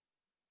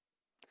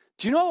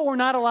 Do you know what we're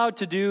not allowed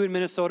to do in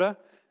Minnesota?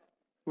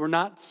 We're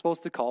not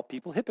supposed to call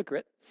people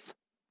hypocrites.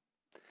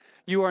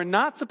 You are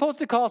not supposed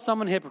to call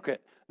someone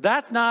hypocrite.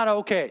 That's not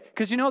okay.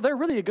 Because they're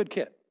really a good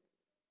kid.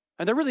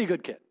 And they're really a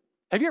good kid.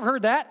 Have you ever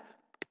heard that?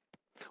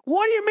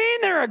 What do you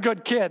mean they're a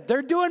good kid?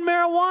 They're doing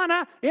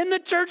marijuana in the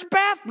church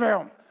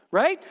bathroom,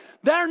 right?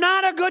 They're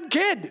not a good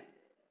kid.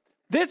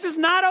 This is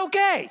not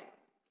okay.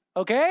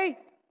 Okay?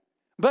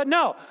 But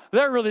no,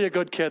 they're really a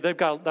good kid.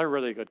 They're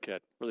really a good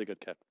kid. Really good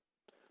kid.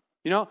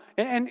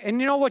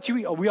 And you know what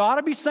we ought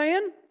to be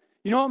saying?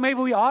 You know what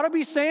maybe we ought to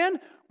be saying?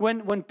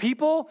 When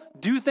people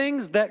do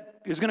things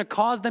that is going to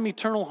cause them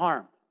eternal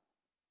harm.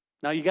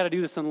 Now, you got to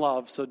do this in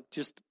love, so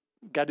just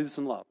got to do this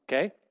in love,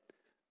 okay?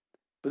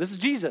 But this is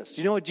Jesus.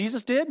 Do you know what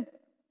Jesus did?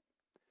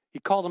 He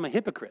called him a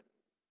hypocrite.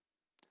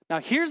 Now,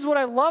 here's what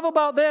I love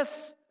about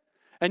this,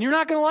 and you're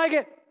not going to like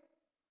it,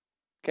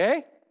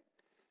 okay?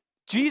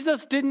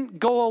 Jesus didn't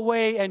go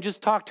away and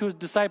just talk to his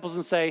disciples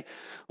and say,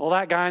 well,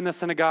 that guy in the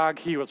synagogue,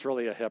 he was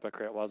really a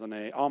hypocrite, wasn't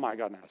he? Oh, my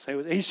goodness.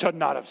 He should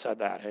not have said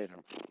that. Hey,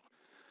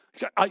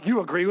 you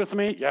agree with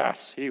me?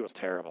 Yes, he was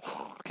terrible.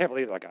 I can't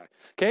believe that guy.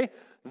 Okay?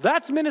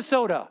 That's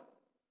Minnesota.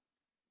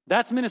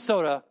 That's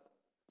Minnesota.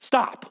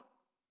 Stop.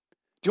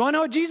 Do you want to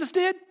know what Jesus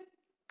did?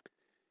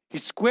 He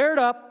squared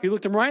up, he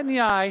looked him right in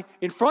the eye,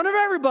 in front of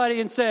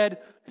everybody and said,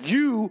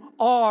 you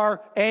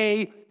are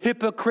a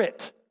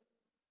hypocrite.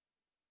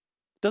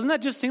 Doesn't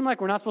that just seem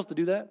like we're not supposed to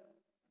do that?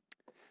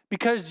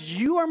 Because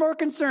you are more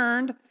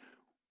concerned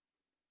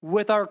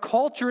with our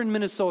culture in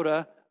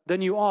Minnesota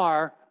than you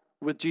are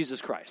with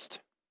Jesus Christ.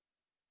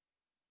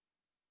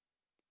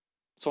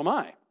 So am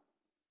I.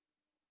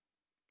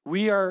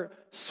 We are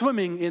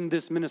swimming in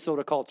this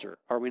Minnesota culture,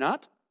 are we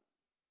not?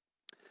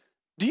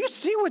 Do you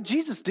see what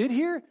Jesus did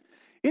here?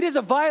 It is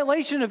a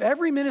violation of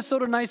every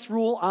Minnesota Nice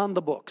rule on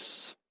the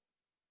books.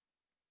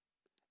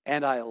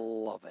 And I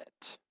love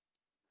it.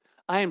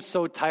 I am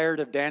so tired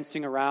of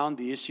dancing around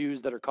the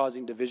issues that are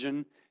causing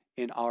division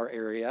in our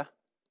area.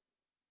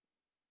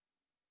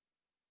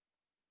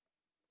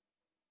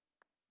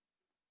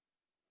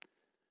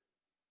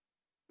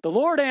 The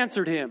Lord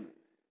answered him,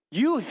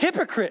 "You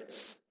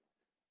hypocrites!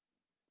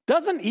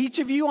 Doesn't each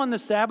of you on the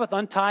Sabbath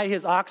untie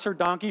his ox or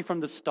donkey from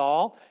the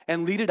stall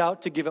and lead it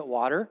out to give it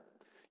water?"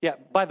 Yeah,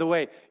 by the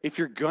way, if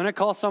you're going to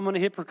call someone a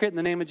hypocrite in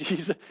the name of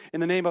Jesus, in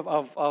the name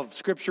of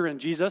Scripture and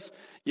Jesus,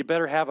 you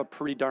better have a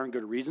pretty darn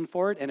good reason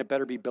for it, and it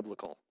better be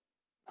biblical.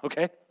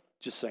 Okay?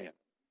 Just saying.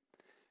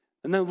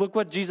 And then look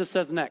what Jesus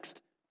says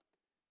next.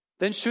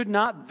 "Then should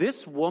not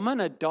this woman,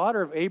 a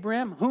daughter of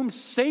Abraham, whom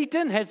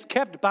Satan has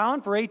kept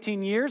bound for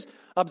 18 years,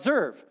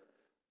 observe,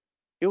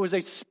 it was a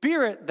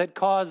spirit that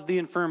caused the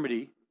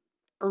infirmity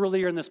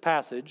earlier in this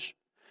passage.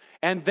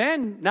 And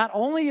then not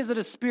only is it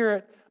a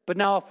spirit, but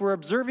now if we're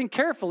observing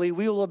carefully,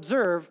 we will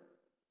observe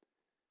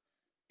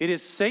it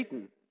is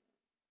Satan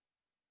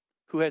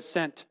who has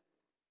sent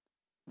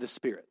the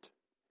spirit."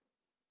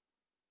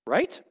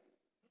 Right?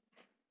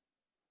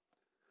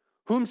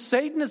 "Whom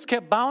Satan has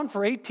kept bound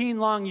for 18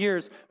 long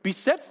years, be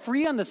set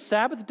free on the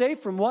Sabbath day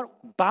from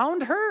what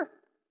bound her?"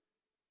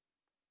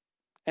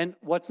 And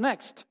what's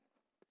next?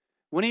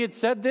 "When he had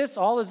said this,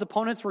 all his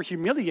opponents were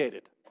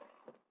humiliated,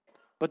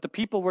 but the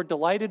people were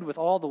delighted with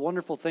all the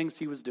wonderful things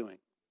he was doing."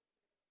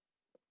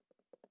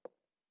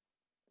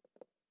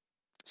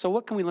 So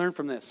what can we learn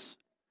from this?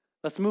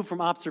 Let's move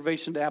from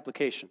observation to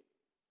application.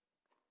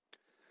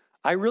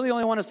 I really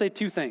only want to say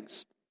two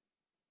things.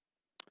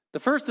 The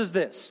first is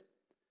this.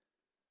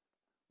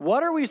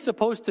 What are we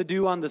supposed to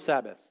do on the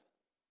Sabbath?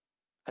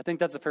 I think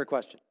that's a fair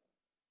question.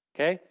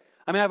 Okay?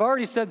 I mean, I've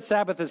already said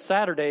Sabbath is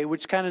Saturday,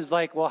 which kind of is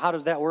like, well, how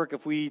does that work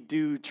if we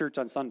do church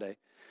on Sunday?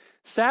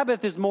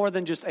 Sabbath is more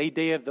than just a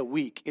day of the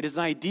week. It is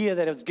an idea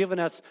that was given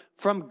us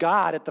from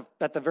God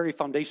at the very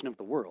foundation of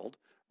the world,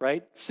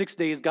 right? 6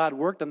 days God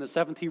worked, on the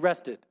seventh he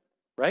rested,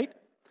 right?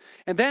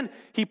 And then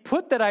he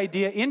put that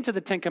idea into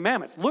the Ten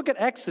Commandments. Look at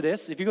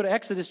Exodus. If you go to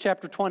Exodus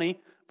chapter 20,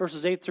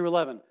 verses 8 through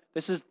 11,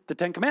 this is the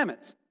Ten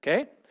Commandments,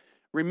 okay?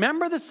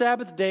 "Remember the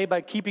Sabbath day by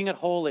keeping it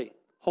holy."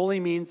 Holy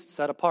means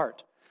set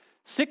apart.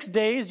 6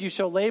 days you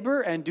shall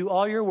labor and do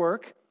all your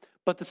work,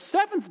 but the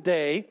seventh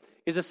day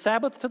is a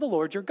Sabbath to the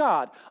Lord your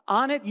God.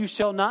 On it you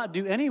shall not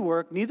do any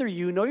work, neither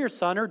you, nor your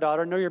son or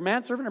daughter, nor your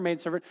manservant or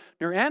maidservant,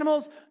 nor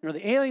animals, nor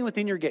the alien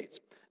within your gates.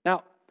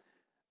 Now,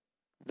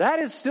 that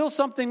is still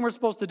something we're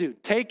supposed to do.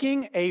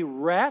 Taking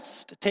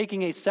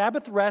a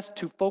Sabbath rest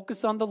to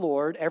focus on the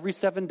Lord every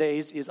 7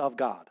 days is of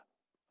God.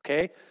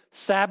 Okay?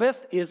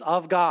 Sabbath is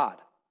of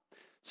God.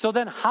 So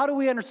then how do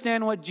we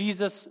understand what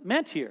Jesus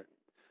meant here?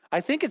 I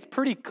think it's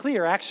pretty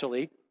clear,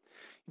 actually.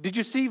 Did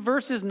you see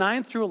verses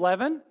 9 through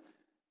 11?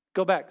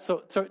 Go back.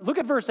 So look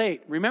at verse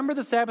 8. "Remember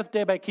the Sabbath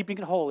day by keeping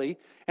it holy."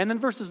 And then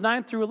verses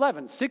 9 through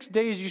 11. 6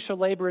 days you shall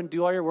labor and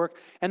do all your work.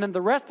 And then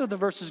the rest of the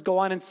verses go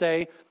on and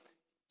say,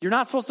 you're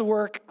not supposed to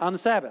work on the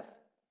Sabbath.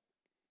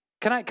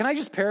 Can I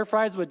just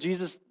paraphrase what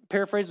Jesus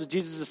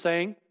is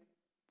saying?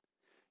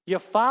 You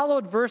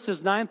followed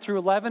verses 9 through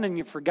 11 and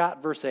you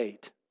forgot verse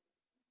 8.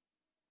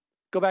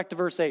 Go back to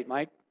verse 8,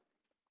 Mike.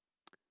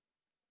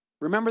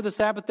 "Remember the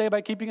Sabbath day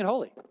by keeping it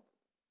holy."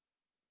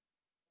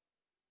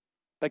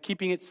 By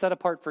keeping it set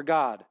apart for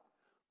God.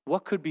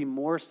 What could be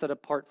more set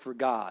apart for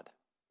God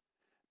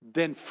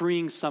than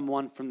freeing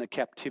someone from the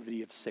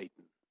captivity of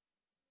Satan?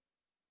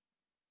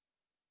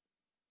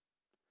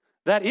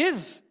 That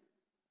is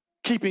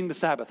keeping the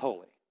Sabbath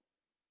holy.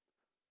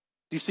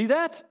 Do you see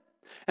that?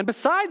 And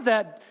besides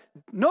that,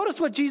 notice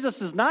what Jesus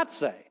does not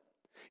say.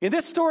 In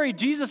this story,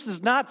 Jesus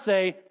does not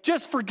say,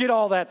 just forget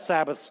all that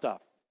Sabbath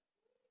stuff.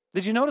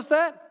 Did you notice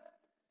that?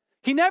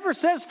 He never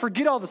says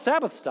forget all the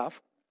Sabbath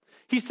stuff.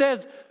 He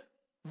says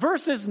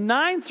verses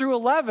 9 through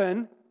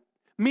 11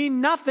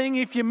 mean nothing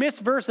if you miss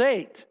verse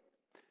 8.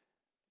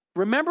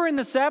 Remembering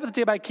the Sabbath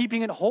day by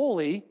keeping it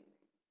holy,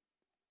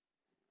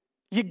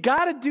 you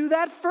got to do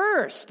that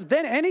first.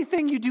 Then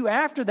anything you do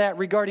after that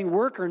regarding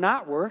work or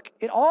not work,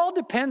 it all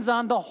depends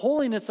on the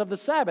holiness of the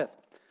Sabbath.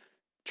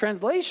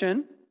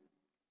 Translation,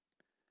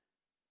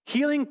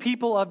 healing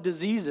people of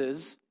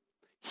diseases,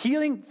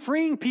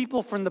 freeing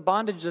people from the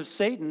bondage of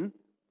Satan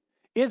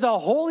is a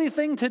holy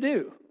thing to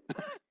do.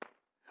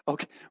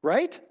 Okay,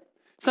 right?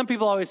 Some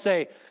people always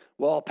say,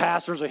 well,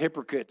 pastors are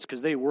hypocrites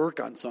because they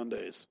work on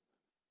Sundays.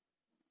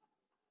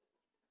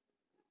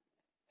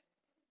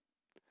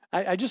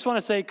 I just want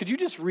to say, could you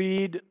just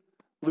read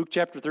Luke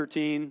chapter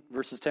 13,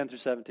 verses 10 through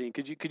 17?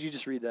 Could you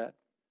just read that?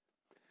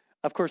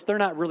 Of course, they're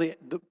not really,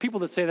 the people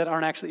that say that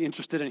aren't actually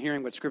interested in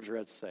hearing what Scripture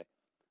has to say,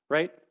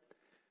 right?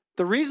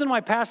 The reason why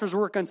pastors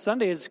work on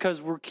Sunday is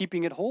because we're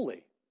keeping it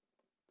holy.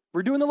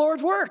 We're doing the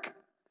Lord's work.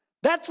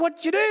 That's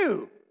what you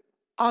do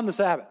on the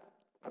Sabbath,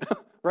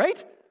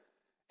 right?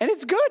 And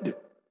it's good.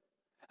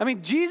 I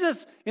mean,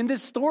 Jesus in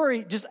this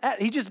story,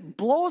 he just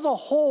blows a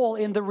hole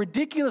in the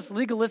ridiculous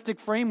legalistic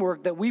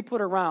framework that we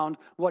put around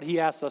what he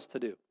asks us to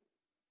do.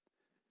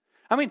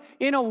 I mean,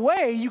 in a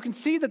way, you can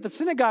see that the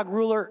synagogue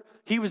ruler,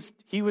 he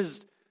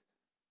was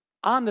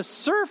on the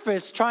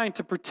surface trying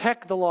to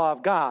protect the law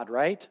of God,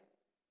 right?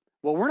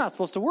 Well, we're not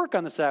supposed to work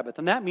on the Sabbath,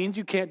 and that means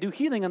you can't do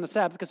healing on the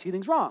Sabbath because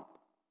healing's wrong.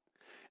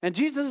 And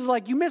Jesus is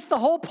like, you missed the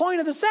whole point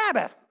of the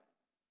Sabbath.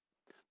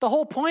 The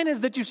whole point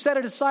is that you set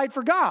it aside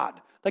for God.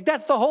 Like,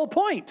 that's the whole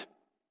point.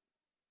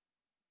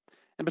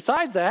 And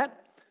besides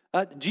that,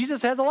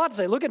 Jesus has a lot to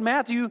say. Look at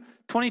Matthew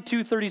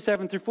 22,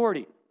 37 through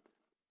 40.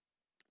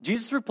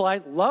 Jesus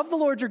replied, love the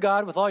Lord your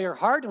God with all your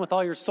heart and with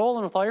all your soul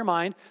and with all your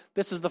mind.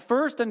 This is the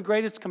first and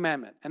greatest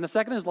commandment. And the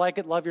second is like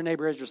it, love your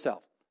neighbor as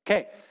yourself.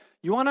 Okay,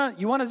 you want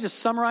to just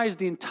summarize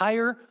the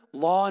entire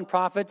law and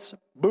prophets?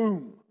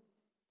 Boom,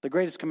 the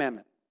greatest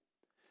commandment.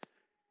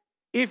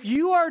 If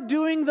you are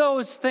doing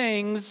those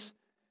things,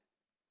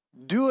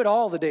 do it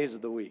all the days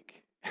of the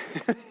week.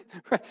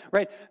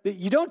 Right?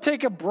 You don't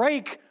take a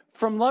break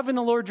from loving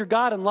the Lord your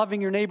God and loving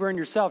your neighbor and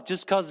yourself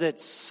just because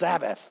it's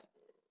Sabbath.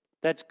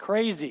 That's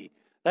crazy.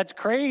 That's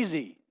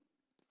crazy.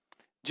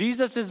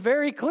 Jesus is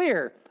very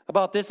clear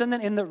about this. And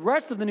then in the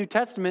rest of the New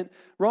Testament,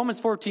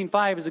 Romans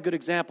 14:5 is a good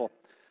example.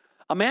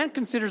 A man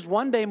considers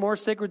one day more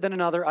sacred than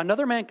another.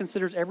 Another man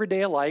considers every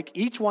day alike.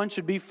 Each one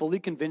should be fully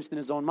convinced in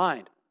his own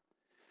mind.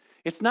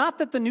 It's not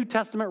that the New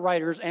Testament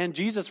writers and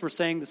Jesus were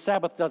saying the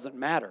Sabbath doesn't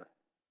matter.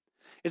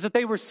 It's that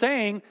they were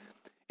saying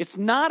it's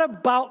not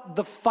about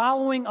the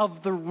following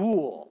of the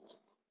rule.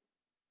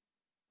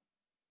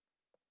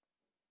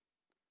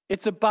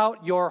 It's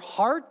about your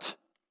heart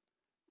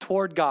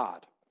toward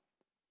God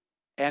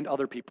and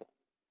other people.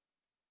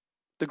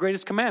 The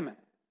greatest commandment.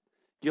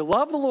 You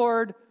love the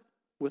Lord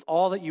with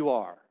all that you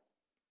are.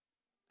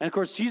 And of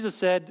course, Jesus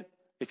said,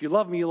 if you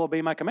love me, you'll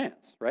obey my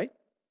commands, right?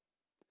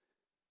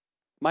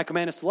 My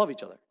command is to love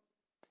each other.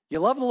 You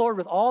love the Lord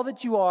with all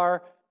that you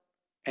are,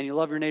 and you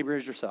love your neighbor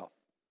as yourself.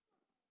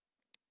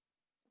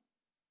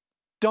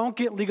 Don't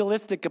get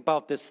legalistic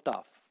about this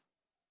stuff.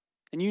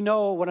 And you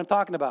know what I'm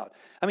talking about.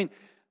 I mean,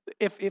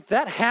 if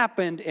that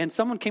happened and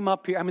someone came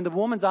up here, I mean, the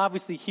woman's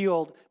obviously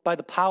healed by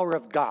the power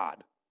of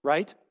God,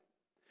 right?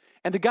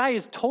 And the guy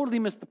has totally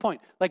missed the point.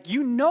 Like,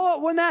 you know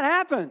it when that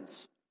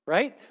happens,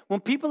 right?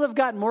 When people have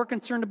gotten more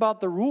concerned about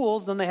the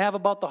rules than they have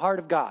about the heart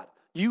of God.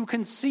 You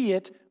can see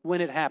it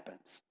when it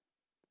happens.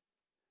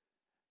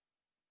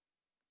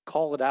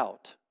 Call it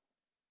out.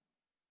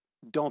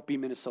 Don't be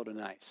Minnesota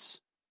nice.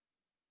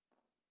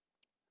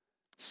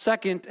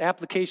 Second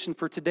application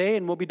for today,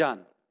 and we'll be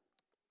done.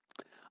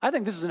 I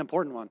think this is an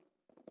important one.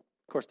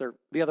 Of course,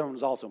 the other one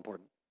is also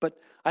important. But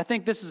I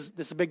think this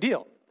is a big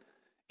deal.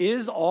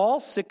 Is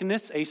all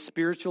sickness a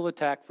spiritual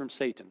attack from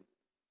Satan?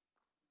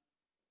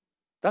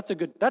 That's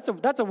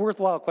a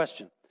worthwhile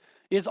question.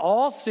 Is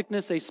all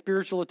sickness a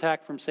spiritual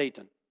attack from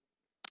Satan?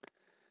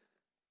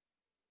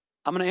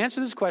 I'm going to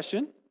answer this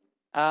question,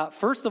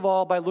 first of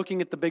all, by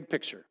looking at the big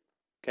picture.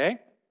 Okay?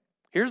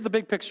 Here's the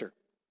big picture.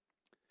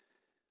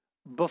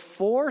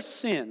 Before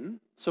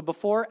sin, so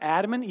before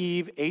Adam and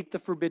Eve ate the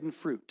forbidden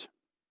fruit,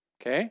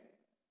 okay?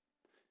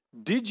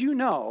 Did you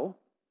know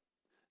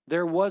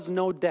there was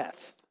no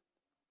death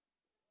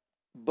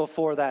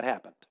before that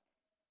happened?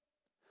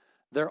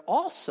 There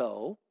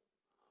also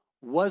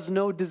was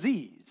no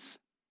disease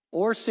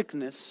or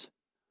sickness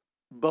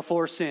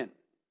before sin.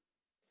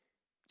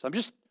 So I'm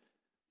just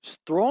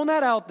throwing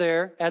that out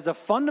there as a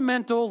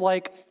fundamental,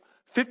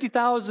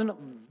 50,000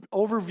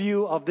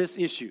 overview of this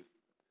issue.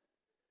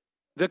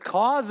 The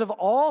cause of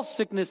all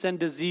sickness and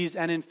disease,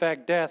 and in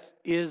fact death,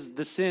 is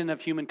the sin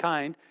of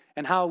humankind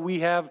and how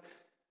we have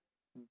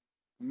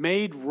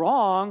made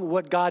wrong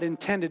what God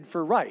intended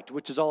for right,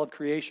 which is all of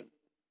creation.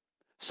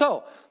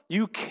 So,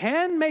 you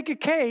can make a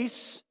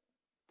case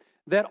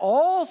that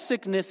all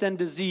sickness and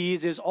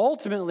disease is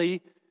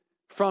ultimately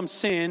from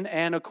sin,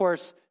 and of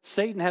course,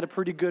 Satan had a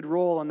pretty good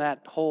role in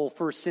that whole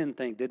first sin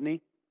thing, didn't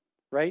he?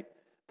 Right?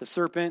 The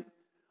serpent.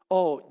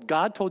 Oh,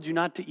 God told you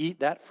not to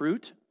eat that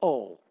fruit?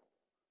 Oh.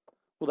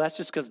 Well, that's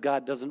just because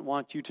God doesn't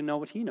want you to know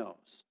what he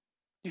knows.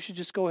 You should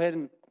just go ahead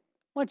and,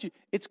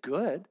 it's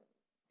good.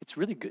 It's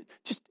really good.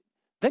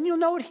 Then you'll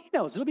know what he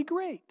knows. It'll be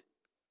great.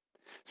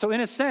 So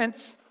in a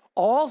sense,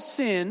 all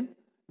sin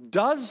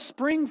does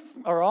spring,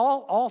 or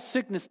all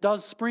sickness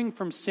does spring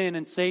from sin,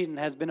 and Satan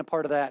has been a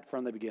part of that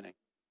from the beginning.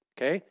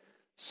 Okay?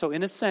 So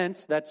in a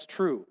sense, that's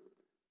true.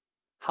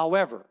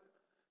 However,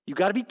 you've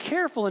got to be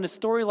careful in a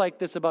story like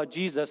this about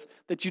Jesus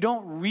that you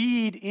don't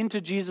read into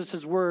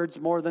Jesus' words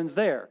more than's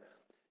there.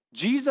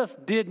 Jesus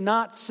did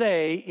not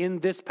say in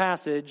this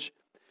passage,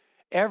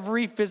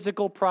 every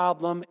physical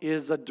problem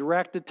is a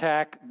direct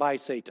attack by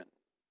Satan,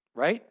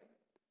 right?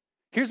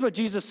 Here's what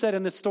Jesus said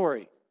in this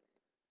story.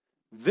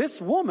 This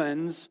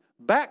woman's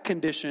back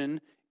condition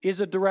is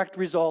a direct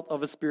result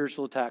of a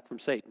spiritual attack from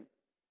Satan.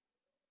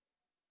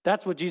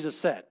 That's what Jesus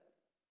said.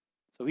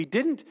 So he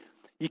didn't,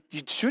 you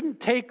shouldn't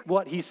take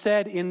what he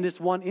said in this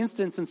one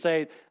instance and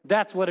say,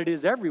 that's what it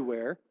is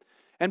everywhere.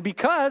 And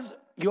because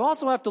you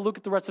also have to look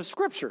at the rest of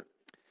Scripture.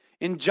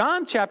 In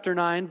John chapter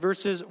 9,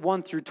 verses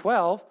 1 through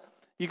 12,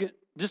 you can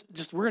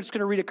we're just going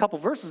to read a couple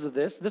verses of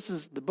this. This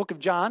is the book of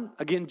John,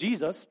 again,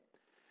 Jesus.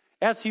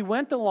 As he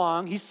went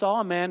along, he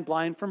saw a man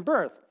blind from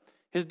birth.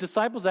 His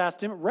disciples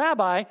asked him,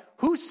 Rabbi,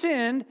 who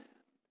sinned,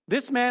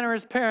 this man or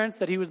his parents,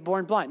 that he was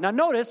born blind? Now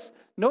notice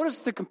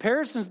the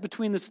comparisons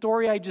between the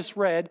story I just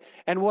read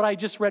and what I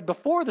just read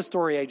before the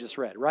story I just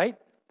read, right?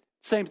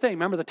 Same thing.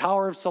 Remember the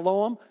Tower of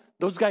Siloam?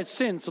 Those guys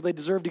sinned, so they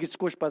deserved to get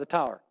squished by the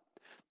tower.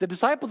 The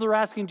disciples are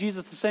asking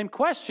Jesus the same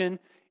question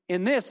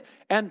in this,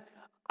 and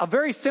a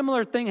very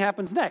similar thing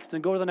happens next.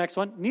 And go to the next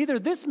one. Neither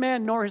this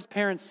man nor his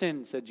parents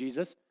sinned, said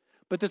Jesus,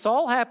 but this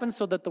all happened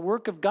so that the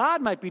work of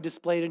God might be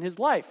displayed in his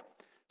life.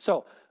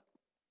 So,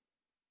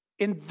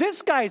 in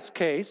this guy's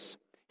case,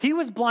 he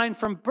was blind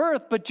from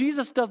birth, but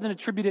Jesus doesn't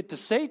attribute it to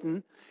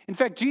Satan. In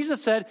fact,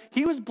 Jesus said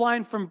he was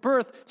blind from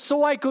birth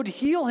so I could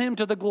heal him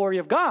to the glory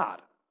of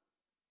God.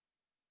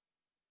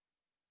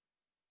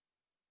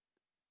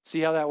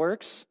 See how that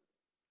works?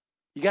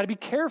 You got to be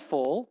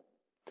careful,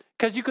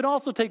 because you could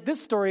also take this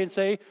story and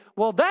say,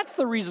 well, that's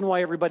the reason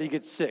why everybody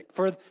gets sick,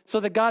 so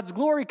that God's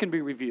glory can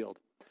be revealed.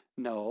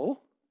 No.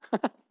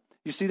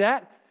 You see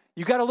that?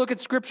 You got to look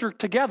at Scripture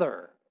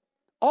together.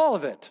 All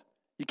of it.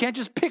 You can't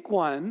just pick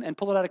one and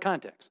pull it out of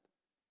context.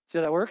 See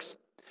how that works?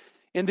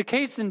 In the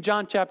case in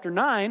John chapter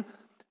 9,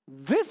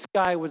 this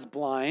guy was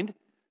blind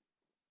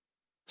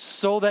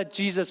so that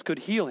Jesus could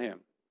heal him.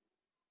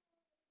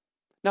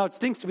 Now, it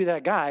stinks to be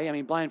that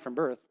guy, blind from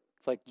birth.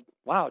 It's like,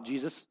 wow,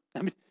 Jesus,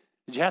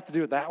 did you have to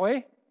do it that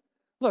way?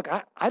 Look,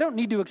 I don't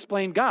need to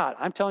explain God.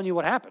 I'm telling you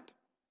what happened,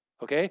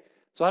 okay?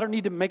 So I don't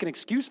need to make an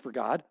excuse for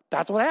God.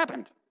 That's what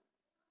happened.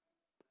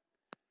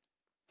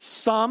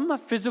 Some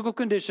physical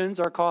conditions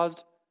are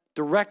caused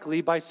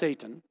directly by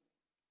Satan.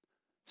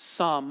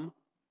 Some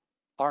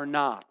are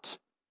not.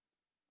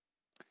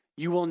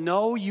 You will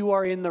know you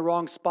are in the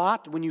wrong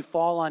spot when you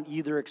fall on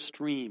either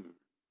extreme.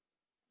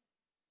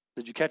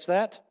 Did you catch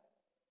that?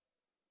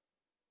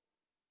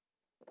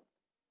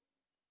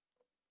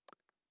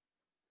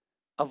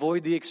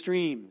 Avoid the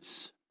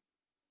extremes.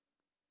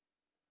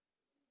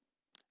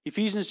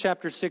 Ephesians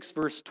chapter 6,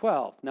 verse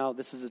 12. Now,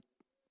 this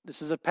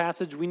is a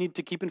passage we need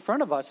to keep in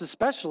front of us,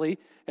 especially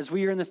as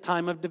we are in this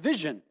time of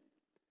division.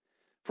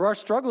 For our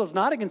struggle is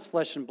not against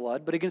flesh and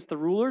blood, but against the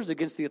rulers,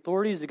 against the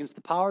authorities, against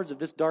the powers of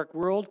this dark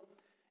world,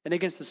 and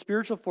against the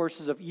spiritual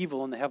forces of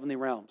evil in the heavenly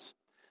realms.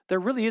 There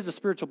really is a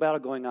spiritual battle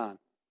going on.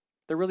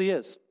 There really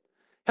is.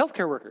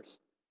 Healthcare workers.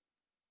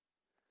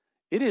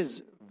 It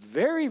is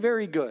very,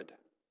 very good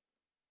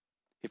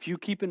if you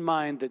keep in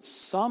mind that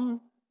some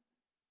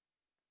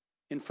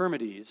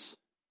infirmities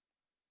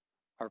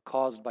are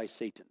caused by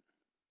Satan.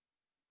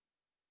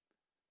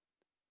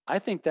 I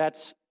think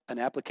that's an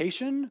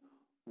application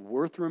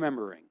worth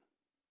remembering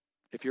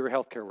if you're a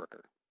healthcare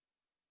worker.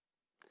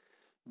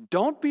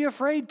 Don't be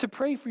afraid to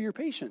pray for your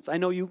patients. I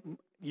know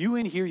you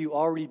in here, you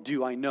already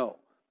do, I know.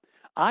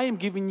 I am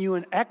giving you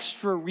an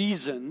extra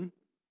reason,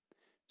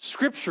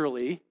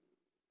 scripturally,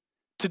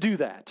 to do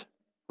that,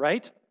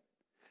 right?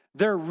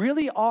 There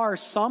really are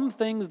some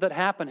things that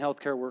happen,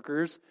 healthcare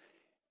workers,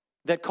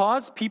 that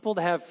cause people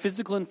to have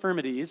physical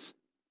infirmities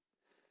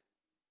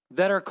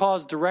that are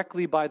caused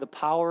directly by the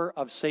power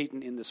of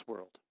Satan in this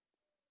world.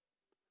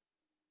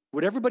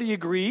 Would everybody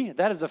agree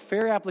that is a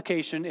fair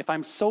application if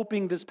I'm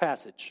soaping this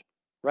passage,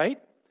 right?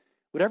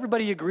 Would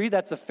everybody agree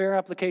that's a fair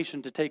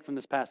application to take from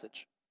this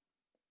passage?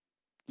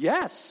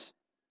 Yes.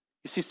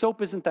 You see,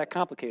 soap isn't that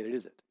complicated,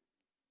 is it?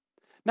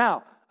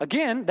 Now,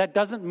 again, that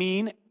doesn't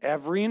mean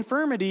every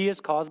infirmity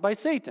is caused by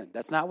Satan.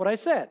 That's not what I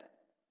said.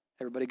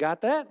 Everybody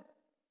got that?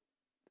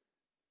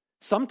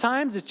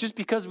 Sometimes it's just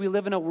because we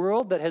live in a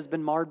world that has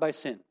been marred by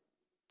sin.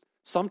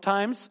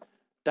 Sometimes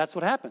that's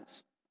what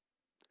happens.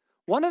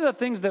 One of the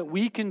things that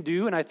we can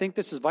do, and I think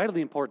this is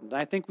vitally important,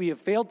 and I think we have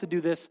failed to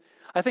do this,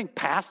 I think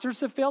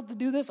pastors have failed to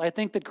do this, I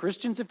think that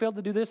Christians have failed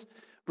to do this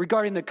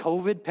regarding the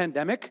COVID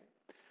pandemic.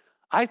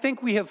 I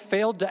think we have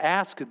failed to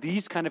ask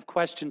these kind of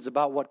questions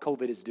about what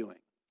COVID is doing.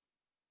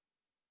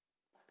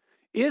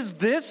 Is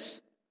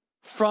this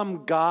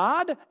from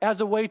God as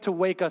a way to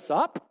wake us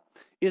up?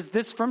 Is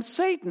this from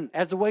Satan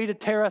as a way to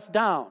tear us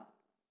down?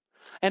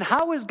 And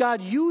how is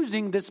God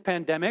using this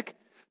pandemic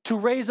to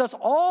raise us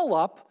all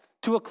up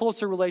to a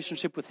closer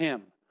relationship with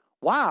Him?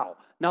 Wow.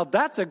 Now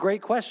that's a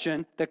great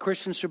question that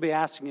Christians should be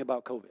asking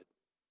about COVID.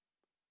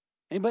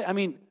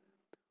 Anybody?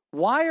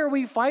 Why are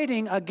we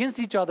fighting against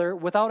each other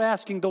without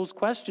asking those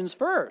questions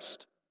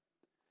first?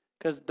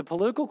 Because the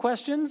political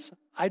questions,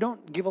 I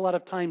don't give a lot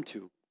of time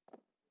to.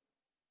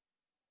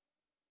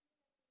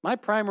 My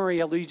primary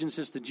allegiance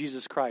is to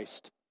Jesus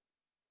Christ,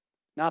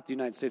 not the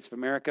United States of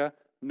America,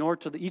 nor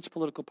to each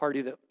political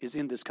party that is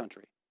in this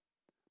country.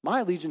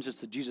 My allegiance is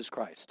to Jesus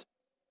Christ.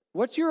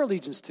 What's your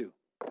allegiance to?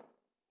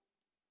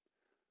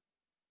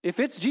 If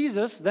it's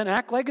Jesus, then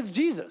act like it's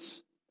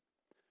Jesus.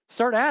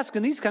 Start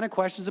asking these kind of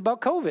questions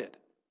about COVID.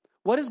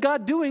 What is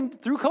God doing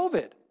through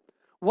COVID?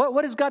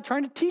 What is God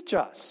trying to teach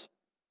us?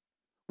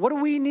 What do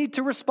we need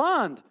to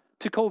respond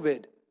to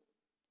COVID?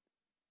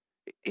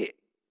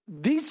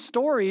 These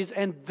stories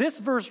and this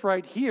verse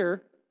right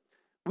here,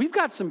 we've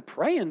got some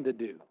praying to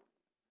do,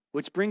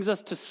 which brings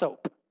us to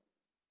SOAP.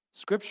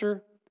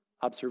 Scripture,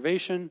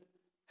 observation,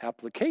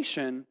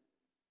 application,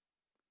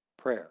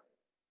 prayer.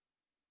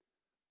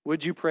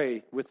 Would you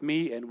pray with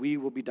me, and we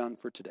will be done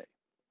for today.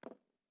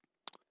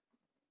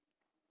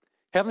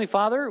 Heavenly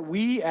Father,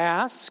 we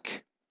ask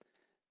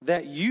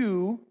that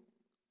you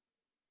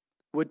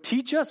would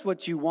teach us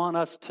what you want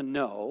us to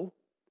know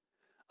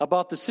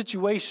about the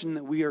situation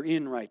that we are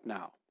in right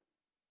now.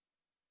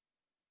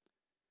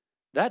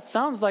 That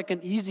sounds like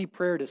an easy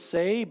prayer to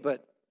say,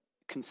 but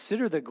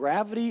consider the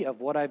gravity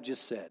of what I've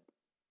just said.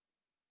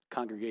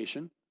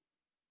 Congregation,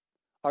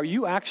 are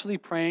you actually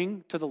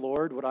praying to the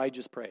Lord what I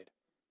just prayed?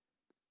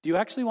 Do you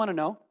actually want to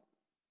know?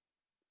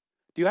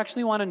 Do you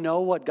actually want to know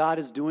what God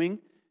is doing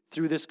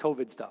through this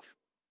COVID stuff?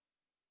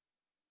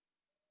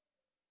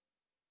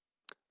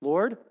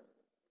 Lord,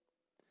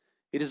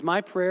 it is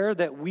my prayer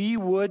that we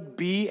would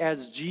be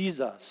as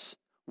Jesus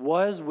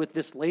was with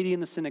this lady in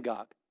the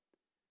synagogue.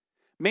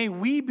 May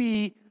we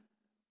be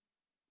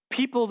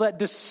people that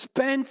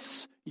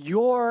dispense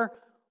your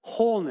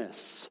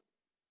wholeness.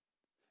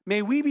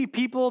 May we be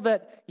people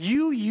that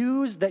you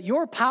use, that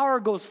your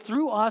power goes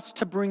through us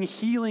to bring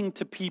healing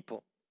to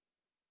people.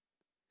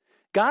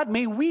 God,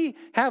 may we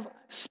have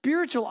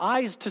spiritual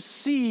eyes to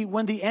see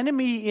when the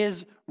enemy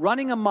is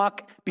running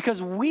amok,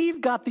 because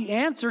we've got the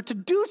answer to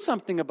do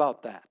something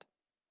about that.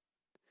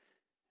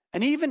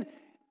 And even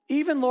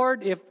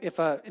Lord, if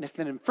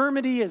an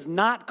infirmity is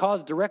not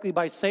caused directly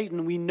by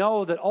Satan, we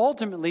know that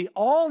ultimately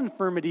all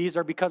infirmities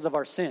are because of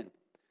our sin.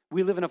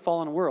 We live in a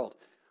fallen world.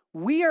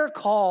 We are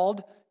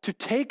called to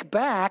take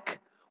back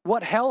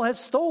what hell has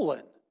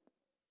stolen.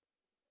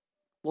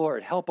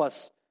 Lord, help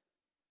us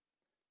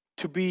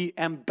to be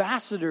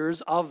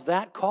ambassadors of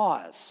that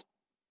cause.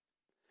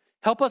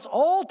 Help us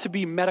all to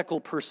be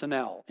medical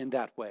personnel in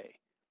that way.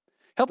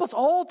 Help us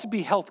all to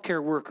be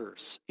healthcare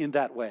workers in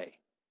that way.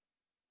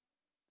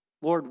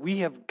 Lord, we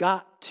have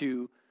got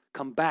to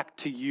come back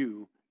to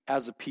you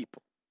as a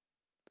people.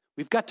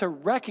 We've got to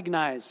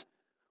recognize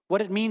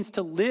what it means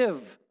to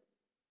live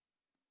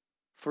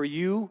for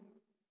you,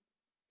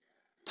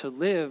 to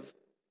live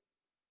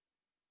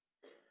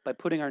by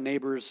putting our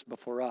neighbors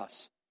before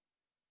us.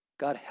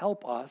 God,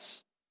 help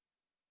us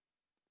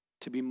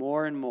to be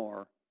more and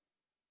more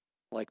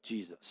like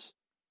Jesus.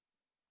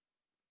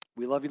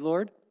 We love you,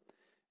 Lord.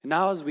 And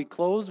now as we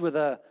close with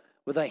a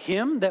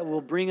hymn that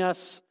will bring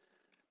us,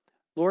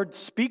 Lord,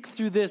 speak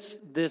through this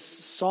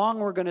song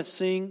we're going to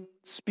sing.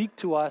 Speak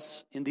to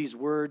us in these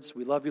words.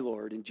 We love you,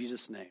 Lord, in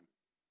Jesus' name.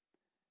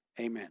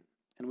 Amen.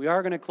 And we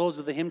are going to close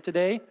with a hymn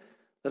today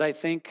that I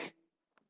think